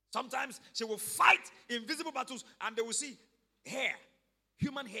 Sometimes she will fight invisible battles and they will see hair,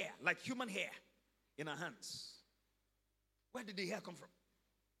 human hair in her hands. Where did the hair come from?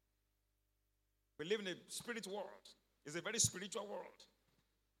 We live in a spirit world. It's a very spiritual world.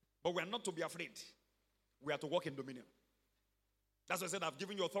 But we are not to be afraid. We are to walk in dominion. That's why I said, I've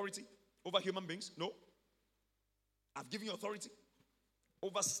given you authority over human beings. No. I've given you authority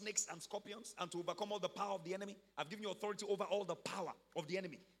over snakes and scorpions and to overcome all the power of the enemy. I've given you authority over all the power of the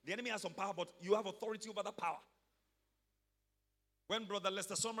enemy. The enemy has some power, but you have authority over that power. When Brother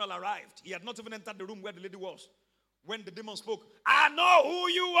Lester Sumrall arrived, he had not even entered the room where the lady was. When the demon spoke, I know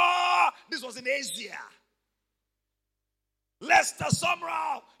who you are. This was in Asia. Lester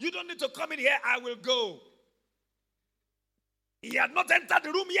Sumrall, you don't need to come in here. I will go. He had not entered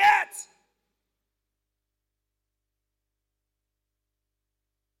the room yet.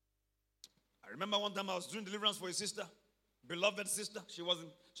 I remember one time I was doing deliverance for a sister, beloved sister.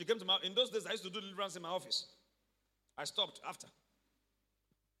 She came to my, in those days I used to do deliverance in my office. I stopped after.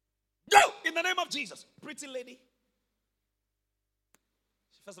 Go in the name of Jesus. Pretty lady.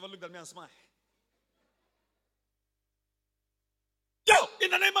 She first of all looked at me and smiled. Go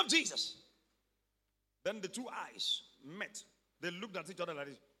in the name of Jesus. Then the two eyes met. They looked at each other like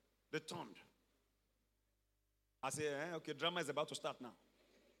this. They turned. I said, okay, drama is about to start now.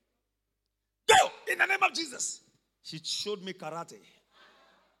 Go in the name of Jesus. She showed me karate.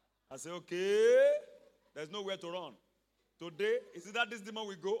 I said, okay, there's nowhere to run. Today, is it that this demon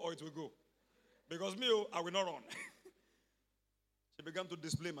will go or it will go? Because me, I will not run. She began to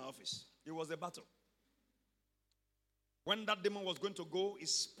display my office. It was a battle. When that demon was going to go, he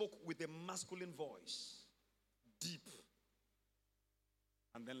spoke with a masculine voice. Deep.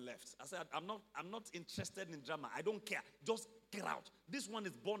 And then left. I said, I'm not interested in drama. I don't care. Just get out. This one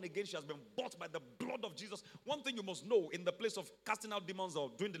is born again. She has been bought by the blood of Jesus. One thing you must know in the place of casting out demons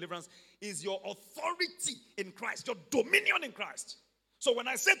or doing deliverance is your authority in Christ, your dominion in Christ. So when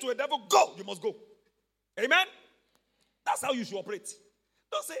I say to a devil, go, you must go. Amen? That's how you should operate.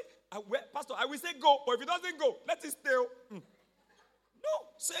 Don't say, Pastor, I will say go, but if it doesn't go, let it stay. No,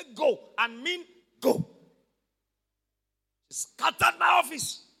 say go and mean go. She scattered my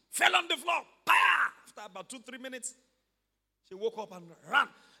office, fell on the floor. After about 2-3 minutes, she woke up and ran,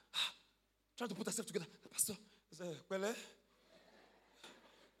 trying to put herself together. Pastor, I said, well,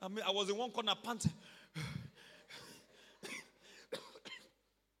 I was in one corner panting.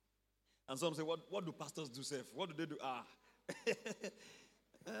 And some say, what do pastors do, Seth? What do they do?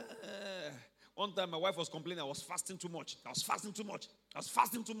 One time my wife was complaining I was fasting too much. I said,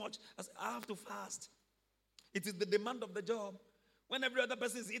 I have to fast. It is the demand of the job. When every other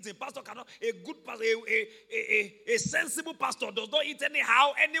person is eating, pastor cannot, a good pastor, a sensible pastor does not eat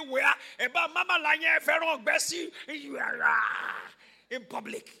anyhow, anywhere. In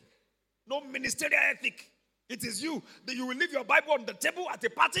public. No ministerial ethic. It is you. You will leave your Bible on the table at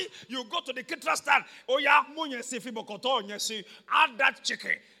a party. You go to the caterer stand. Oh yeah, add that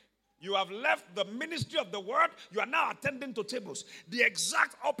chicken. You have left the ministry of the word. You are now attending to tables. The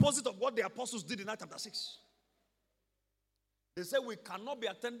exact opposite of what the apostles did in Acts chapter 6. They said we cannot be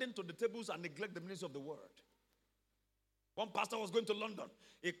attending to the tables and neglect the ministry of the word. One pastor was going to London.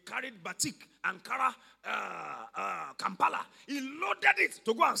 He carried batik, Ankara, Kampala. He loaded it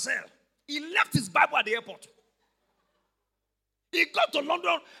to go and sell. He left his Bible at the airport. He got to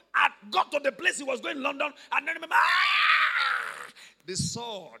London and got to the place he was going to London and then remember, the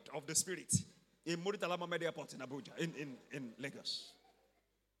sword of the spirit in Muritala Mohammed Airport in Abuja, in Lagos.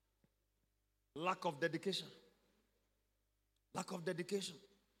 Lack of dedication. Lack of dedication.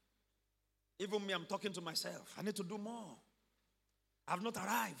 Even me, I'm talking to myself. I need to do more. I have not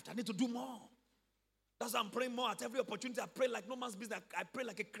arrived. I need to do more. That's why I'm praying more at every opportunity. I pray like no man's business. I pray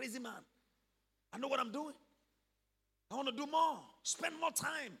like a crazy man. I know what I'm doing. I want to do more. Spend more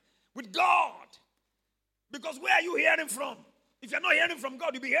time with God. Because where are you hearing from? If you're not hearing from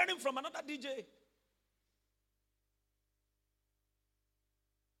God, you'll be hearing from another DJ.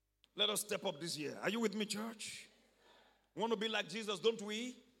 Let us step up this year. Are you with me, church? Want to be like Jesus, don't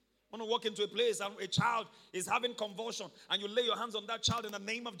we? Want to walk into a place and a child is having convulsion and you lay your hands on that child in the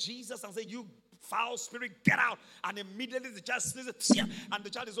name of Jesus and say, you foul spirit, get out. And immediately the child sneezes and the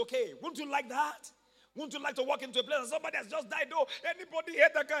child is okay. Wouldn't you like that? Wouldn't you like to walk into a place and somebody has just died? Oh, anybody here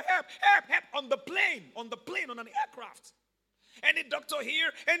that can help on the plane, on an aircraft. Any doctor here,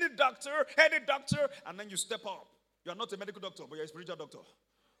 any doctor, and then you step up. You are not a medical doctor, but you're a spiritual doctor.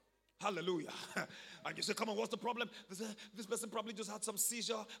 Hallelujah. And you say, come on, what's the problem? This person probably just had some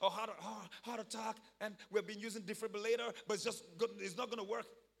seizure or heart attack, and we've been using defibrillator, but it's not going to work.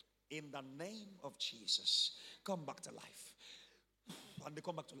 In the name of Jesus, come back to life. And they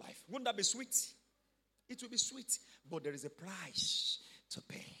come back to life. Wouldn't that be sweet? It will be sweet, but there is a price to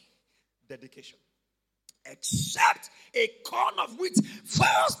pay. Dedication. Except a corn of wheat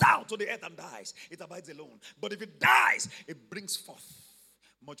falls down to the earth and dies, it abides alone. But if it dies, it brings forth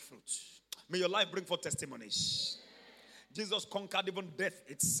much fruit. May your life bring forth testimonies. Jesus conquered even death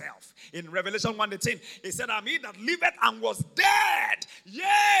itself. In Revelation 1:18, he said, I'm he that liveth and was dead.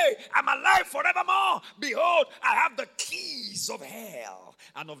 Yea, I'm alive forevermore. Behold, I have the keys of hell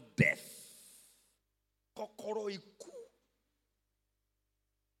and of death. Kokoro iku.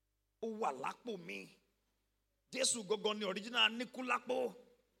 Uwalakpo mi. Jesu gogoni original nikulakpo.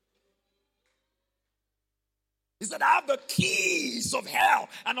 He said, I have the keys of hell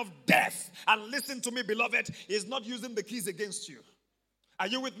and of death. And listen to me, beloved. He's not using the keys against you. Are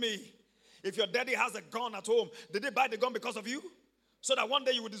you with me? If your daddy has a gun at home, did he buy the gun because of you? So that one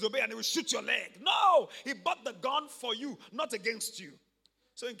day you will disobey and he will shoot your leg. No, he bought the gun for you, not against you.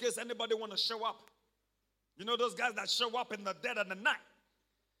 So in case anybody want to show up, you know those guys that show up in the dead of the night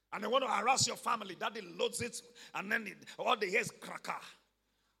and they want to harass your family. Daddy loads it and then all they hear is cracker.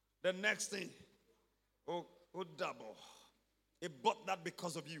 The next thing, oh double. He bought that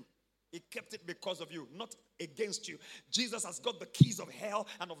because of you. He kept it because of you, not against you. Jesus has got the keys of hell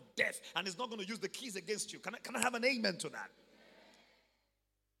and of death, and he's not going to use the keys against you. Can I have an amen to that?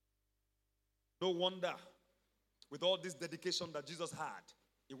 No wonder, with all this dedication that Jesus had,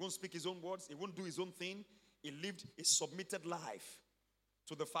 he won't speak his own words, he won't do his own thing. He lived a submitted life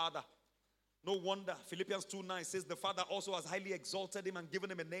to the Father. No wonder Philippians 2:9 says the Father also has highly exalted him and given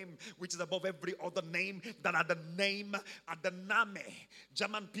him a name which is above every other name, that at the name, at the name,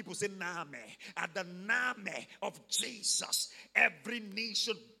 German people say name, at the name of Jesus, every knee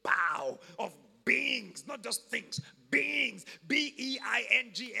should bow, of beings, not just things, beings, beings,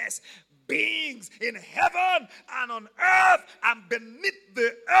 beings in heaven and on earth and beneath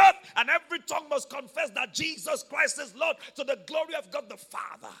the earth, and every tongue must confess that Jesus Christ is Lord, to the glory of God the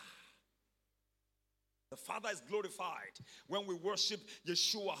Father. The Father is glorified when we worship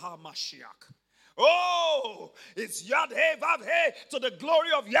Yeshua HaMashiach. Oh, it's Yad He Vav He, to the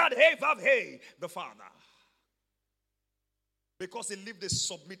glory of Yad He Vav He, the Father. Because he lived a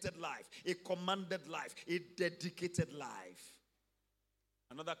submitted life, a commanded life, a dedicated life.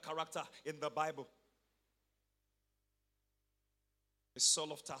 Another character in the Bible is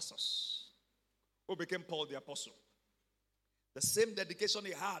Saul of Tarsus, who became Paul the Apostle. The same dedication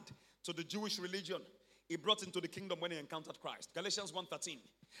he had to the Jewish religion, he brought into the kingdom when he encountered Christ. Galatians 1:13.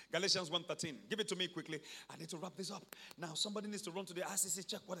 Galatians 1:13. Give it to me quickly. I need to wrap this up. Now, somebody needs to run to the ICC,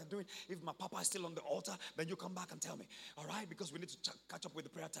 check what they're doing. If my papa is still on the altar, then you come back and tell me. All right? Because we need to catch up with the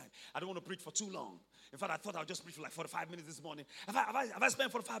prayer time. I don't want to preach for too long. In fact, I thought I'll just preach for like 45 minutes this morning. Have I spent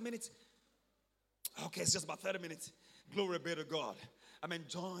 45 minutes? Okay, it's just about 30 minutes. Glory be to God. I'm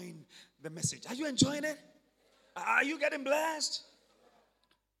enjoying the message. Are you enjoying it? Are you getting blessed?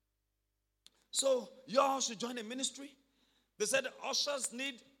 So, y'all should join a ministry. They said ushers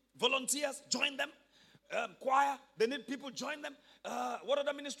need volunteers. Join them. Choir, they need people. Join them. What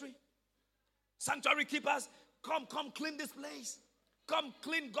other ministry? Sanctuary keepers. Come clean this place. Come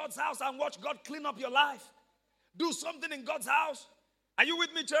clean God's house and watch God clean up your life. Do something in God's house. Are you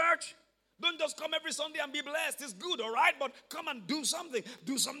with me, church? Don't just come every Sunday and be blessed. It's good, all right? But come and do something.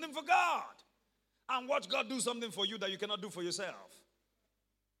 Do something for God. And watch God do something for you that you cannot do for yourself.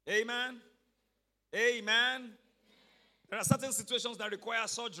 Amen. Amen. There are certain situations that require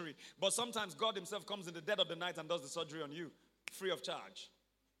surgery, but sometimes God himself comes in the dead of the night and does the surgery on you, free of charge.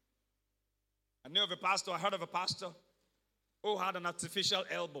 I heard of a pastor who had an artificial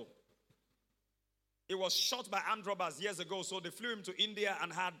elbow. He was shot by armed robbers years ago, so they flew him to India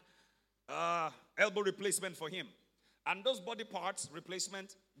and had elbow replacement for him. And those body parts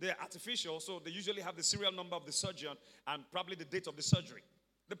replacement, they're artificial, so they usually have the serial number of the surgeon and probably the date of the surgery.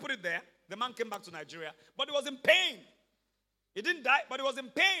 They put it there. The man came back to Nigeria, but he was in pain. He didn't die, but he was in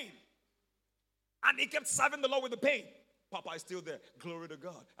pain. And he kept serving the Lord with the pain. Papa is still there. Glory to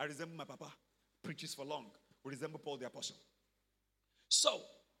God. I resemble my papa. Preaches for long. We resemble Paul the Apostle. So,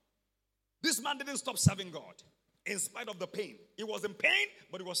 this man didn't stop serving God in spite of the pain. He was in pain,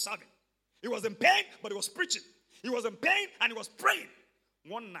 but he was serving. He was in pain, but he was preaching. He was in pain, and he was praying.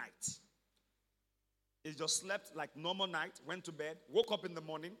 One night, he just slept like normal night, went to bed, woke up in the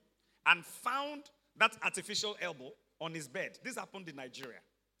morning, and found that artificial elbow on his bed. This happened in Nigeria.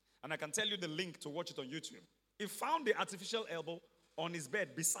 And I can tell you the link to watch it on YouTube. He found the artificial elbow on his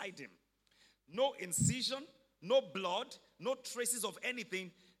bed beside him. No incision, no blood, no traces of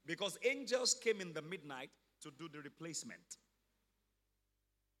anything, because angels came in the midnight to do the replacement.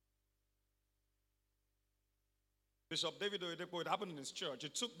 Bishop David Oyedepo, it happened in his church. He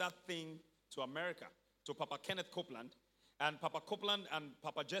took that thing to America, to Papa Kenneth Copeland. And Papa Copeland and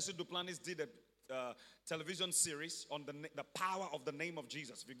Papa Jesse Duplantis did a television series on the power of the name of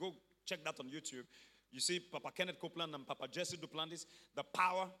Jesus. If you go check that on YouTube, you see Papa Kenneth Copeland and Papa Jesse Duplantis, the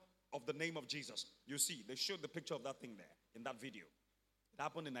power of the name of Jesus. You see, they showed the picture of that thing there in that video. It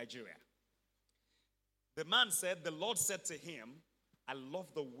happened in Nigeria. The man said, the Lord said to him, I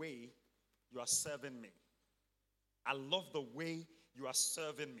love the way you are serving me. I love the way you are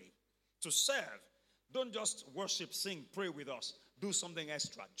serving me. To serve, don't just worship, sing, pray with us. Do something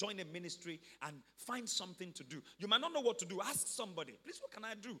extra. Join a ministry and find something to do. You might not know what to do. Ask somebody, please, what can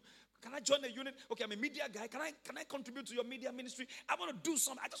I do? Can I join a unit? Okay, I'm a media guy. Can I contribute to your media ministry? I want to do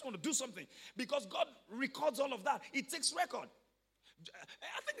something. I just want to do something. Because God records all of that. It takes record.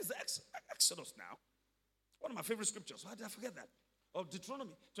 I think it's Exodus now. One of my favorite scriptures. Why did I forget that? Of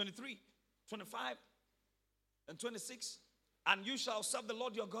Deuteronomy 23, 25, and 26. And you shall serve the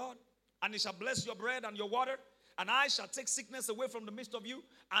Lord your God, and he shall bless your bread and your water, and I shall take sickness away from the midst of you,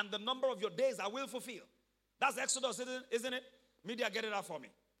 and the number of your days I will fulfill. That's Exodus, isn't it? Media, get it out for me.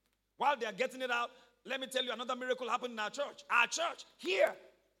 While they are getting it out, let me tell you another miracle happened in our church. Our church, here.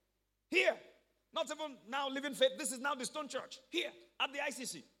 Not even now Living Faith. This is now the Stone Church. Here, at the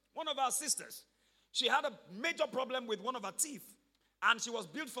ICC. One of our sisters, she had a major problem with one of her teeth, and she was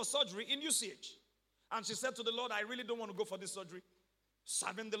billed for surgery in UCH. And she said to the Lord, I really don't want to go for this surgery.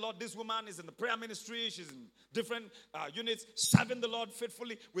 Serving the Lord. This woman is in the prayer ministry. She's in different units, serving the Lord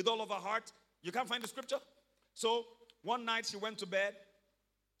faithfully with all of her heart. You can't find the scripture? So one night she went to bed.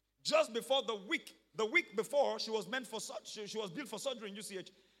 Just before the week before she was meant for surgery, she was billed for surgery in UCH.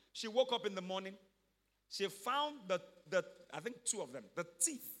 She woke up in the morning. She found I think two of them, the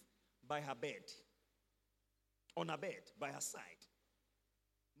teeth by her bed. On her bed, by her side.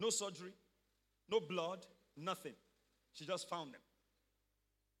 No surgery, no blood, nothing. She just found them.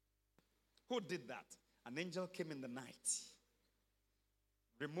 Who did that? An angel came in the night,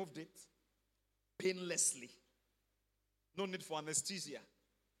 removed it painlessly. No need for anesthesia.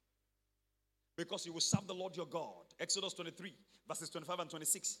 Because you will serve the Lord your God. Exodus 23, verses 25 and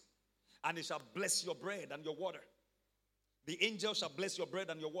 26. And he shall bless your bread and your water. The angel shall bless your bread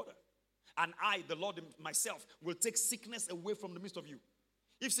and your water. And I, the Lord myself, will take sickness away from the midst of you.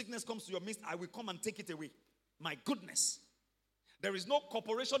 If sickness comes to your midst, I will come and take it away. My goodness. There is no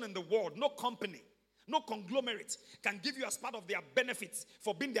corporation in the world, no company, no conglomerate can give you as part of their benefits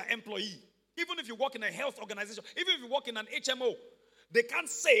for being their employee Even if you work in a health organization, even if you work in an HMO, they can't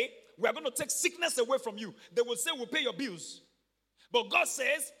say, we are going to take sickness away from you. They will say, we'll pay your bills. But God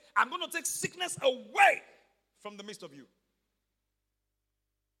says, I'm going to take sickness away from the midst of you.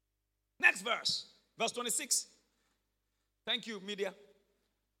 Next verse, verse 26. Thank you, media.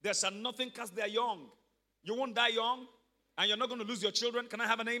 There shall nothing cast their young. You won't die young, and you're not going to lose your children. Can I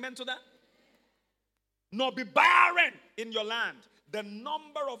have an amen to that? Nor be barren in your land. The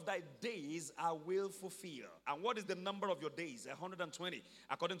number of thy days I will fulfill. And what is the number of your days? 120,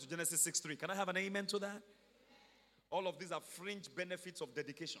 according to Genesis 6:3. Can I have an amen to that? All of these are fringe benefits of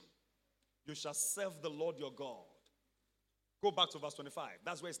dedication. You shall serve the Lord your God. Go back to verse 25.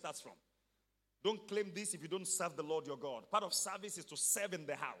 That's where it starts from. Don't claim this if you don't serve the Lord your God. Part of service is to serve in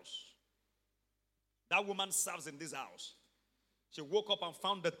the house. That woman serves in this house. She woke up and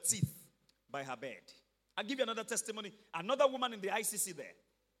found the teeth by her bed. I'll give you another testimony. Another woman in the ICC there,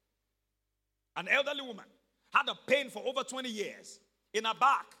 an elderly woman, had a pain for over 20 years in her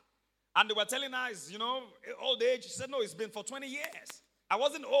back. And they were telling her, old age. She said, no, it's been for 20 years. I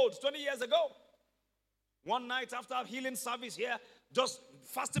wasn't old 20 years ago. One night after healing service here, just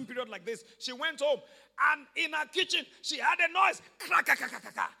fasting period like this, she went home. And in her kitchen, she had a noise. Crack, crack, crack,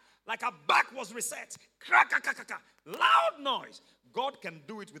 crack, crack. Like her back was reset. Crack, crack, crack, crack. Loud noise. God can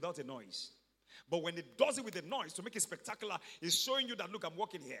do it without a noise. But when it does it with a noise to make it spectacular, it's showing you that, look, I'm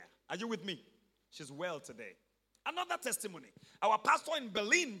walking here. Are you with me? She's well today. Another testimony. Our pastor in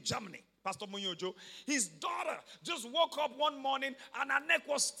Berlin, Germany, Pastor Munyojo, his daughter just woke up one morning and her neck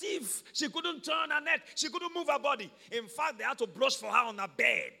was stiff. She couldn't turn her neck. She couldn't move her body. In fact, they had to brush for her on her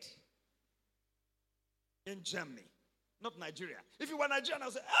bed. In Germany, not Nigeria. If you were Nigerian, I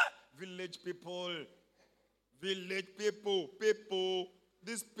would say, village people, people,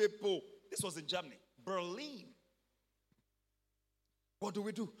 these people. This was in Germany, Berlin. What do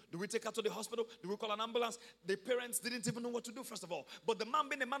we do? Do we take her to the hospital? Do we call an ambulance? The parents didn't even know what to do, first of all. But the man,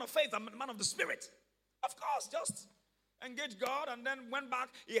 being a man of faith, a man of the spirit, of course, just engaged God and then went back.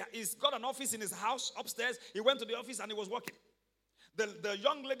 He's got an office in his house upstairs. He went to the office and he was working. The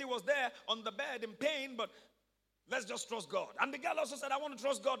young lady was there on the bed in pain, but let's just trust God. And the girl also said, I want to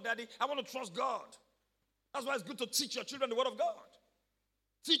trust God, Daddy. I want to trust God. That's why it's good to teach your children the word of God.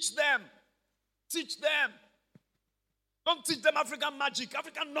 Teach them. Teach them. Don't teach them African magic,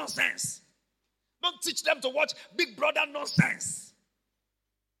 African nonsense. Don't teach them to watch Big Brother nonsense.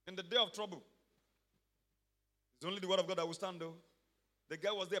 In the day of trouble, it's only the word of God that will stand, though. The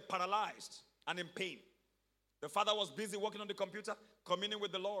girl was there paralyzed and in pain. The father was busy working on the computer, communing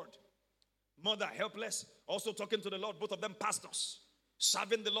with the Lord. Mother, helpless, also talking to the Lord, both of them pastors,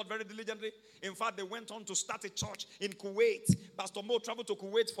 serving the Lord very diligently. In fact, they went on to start a church in Kuwait. Pastor Mo traveled to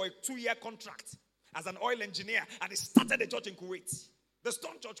Kuwait for a 2-year contract as an oil engineer, and he started a church in Kuwait. The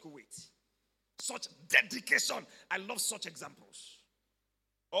Stone Church, Kuwait. Such dedication. I love such examples.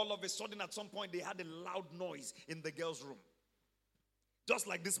 All of a sudden, at some point, they had a loud noise in the girl's room. Just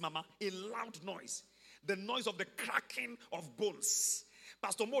like this, Mama, a loud noise. The noise of the cracking of bones.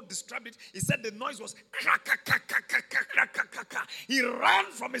 Pastor Mo described it. He said the noise was crack, crack, crack, crack, crack, crack, crack, crack, crack. He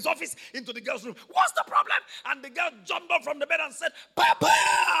ran from his office into the girl's room. What's the problem? And the girl jumped up from the bed and said, Papa!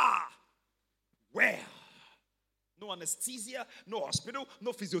 Where? No anesthesia, no hospital,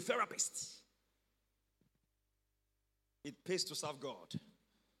 no physiotherapist. It pays to serve God.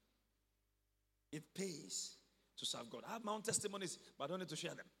 It pays to serve God. I have my own testimonies, but I don't need to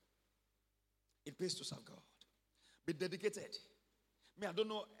share them. It pays to serve God. Be dedicated. Me, I don't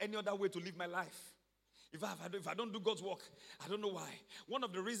know any other way to live my life. If I don't do God's work, I don't know why. One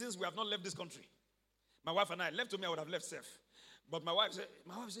of the reasons we have not left this country. My wife and I, left to me, I would have left safe. But my wife said,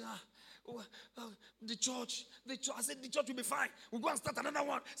 the church. I said, the church will be fine. We'll go and start another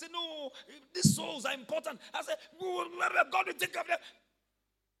one. I said, no, these souls are important. I said, God will take care of them.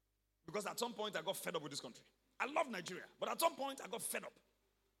 Because at some point, I got fed up with this country. I love Nigeria, but at some point, I got fed up.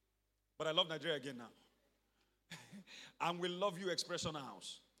 But I love Nigeria again now. And we love you, Expression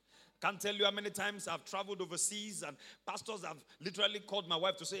House. Can't tell you how many times I've traveled overseas and pastors have literally called my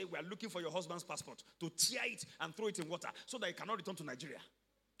wife to say, we are looking for your husband's passport, to tear it and throw it in water so that he cannot return to Nigeria.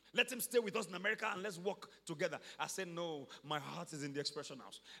 Let him stay with us in America and let's work together. I said, no, my heart is in the Expression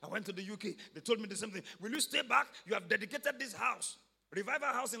House. I went to the UK. They told me the same thing. Will you stay back? You have dedicated this house, Revival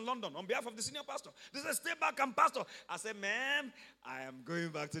House in London, on behalf of the senior pastor. They said, stay back and pastor. I said, ma'am, I am going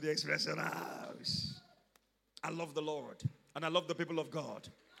back to the Expression House. I love the Lord and I love the people of God.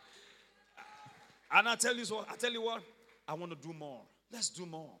 And I tell you what, I want to do more. Let's do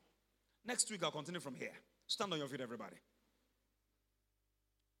more. Next week, I'll continue from here. Stand on your feet, everybody.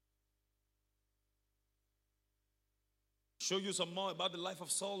 Show you some more about the life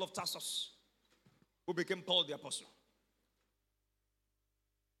of Saul of Tarsus. who became Paul the Apostle.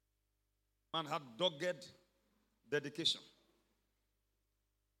 Man had dogged dedication.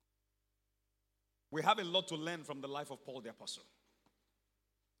 We have a lot to learn from the life of Paul the Apostle.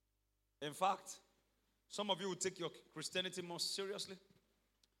 In fact, some of you will take your Christianity more seriously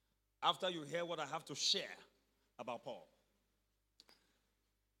after you hear what I have to share about Paul.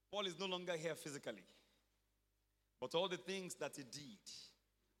 Paul is no longer here physically, but all the things that he did,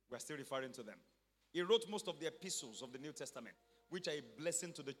 we're still referring to them. He wrote most of the epistles of the New Testament, which are a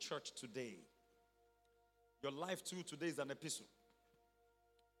blessing to the church today. Your life too today is an epistle.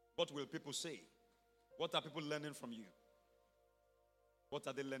 What will people say? What are people learning from you? What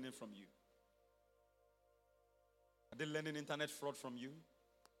are they learning from you? Are they learning internet fraud from you?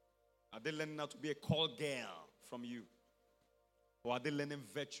 Are they learning how to be a call girl from you? Or are they learning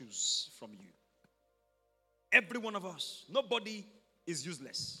virtues from you? Every one of us, nobody is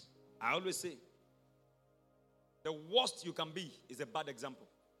useless. I always say, the worst you can be is a bad example.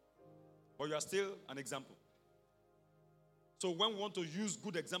 But you are still an example. So when we want to use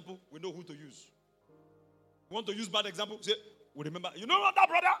good example, we know who to use. We want to use bad example, say, we remember, you know what, that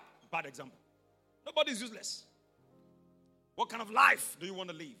brother? Bad example. Nobody is useless. What kind of life do you want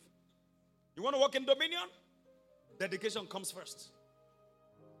to live? You want to walk in dominion? Dedication comes first.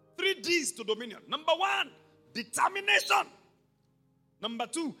 3D's to dominion. Number 1, determination. Number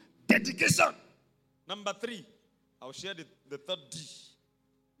 2, dedication. Number 3, I'll share the third D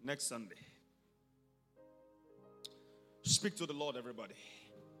next Sunday. Speak to the Lord, everybody.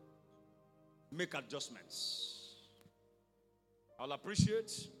 Make adjustments. I'll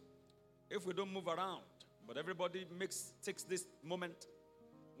appreciate if we don't move around, but everybody takes this moment,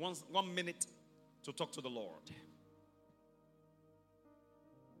 1 minute, to talk to the Lord.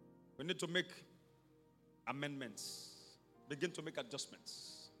 We need to make amendments. Begin to make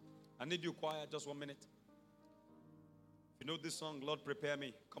adjustments. I need you quiet, just 1 minute. If you know this song, Lord, prepare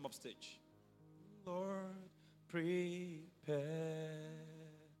me. Come up stage. Lord, prepare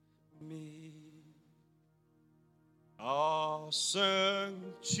me. I'll sing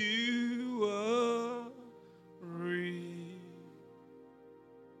to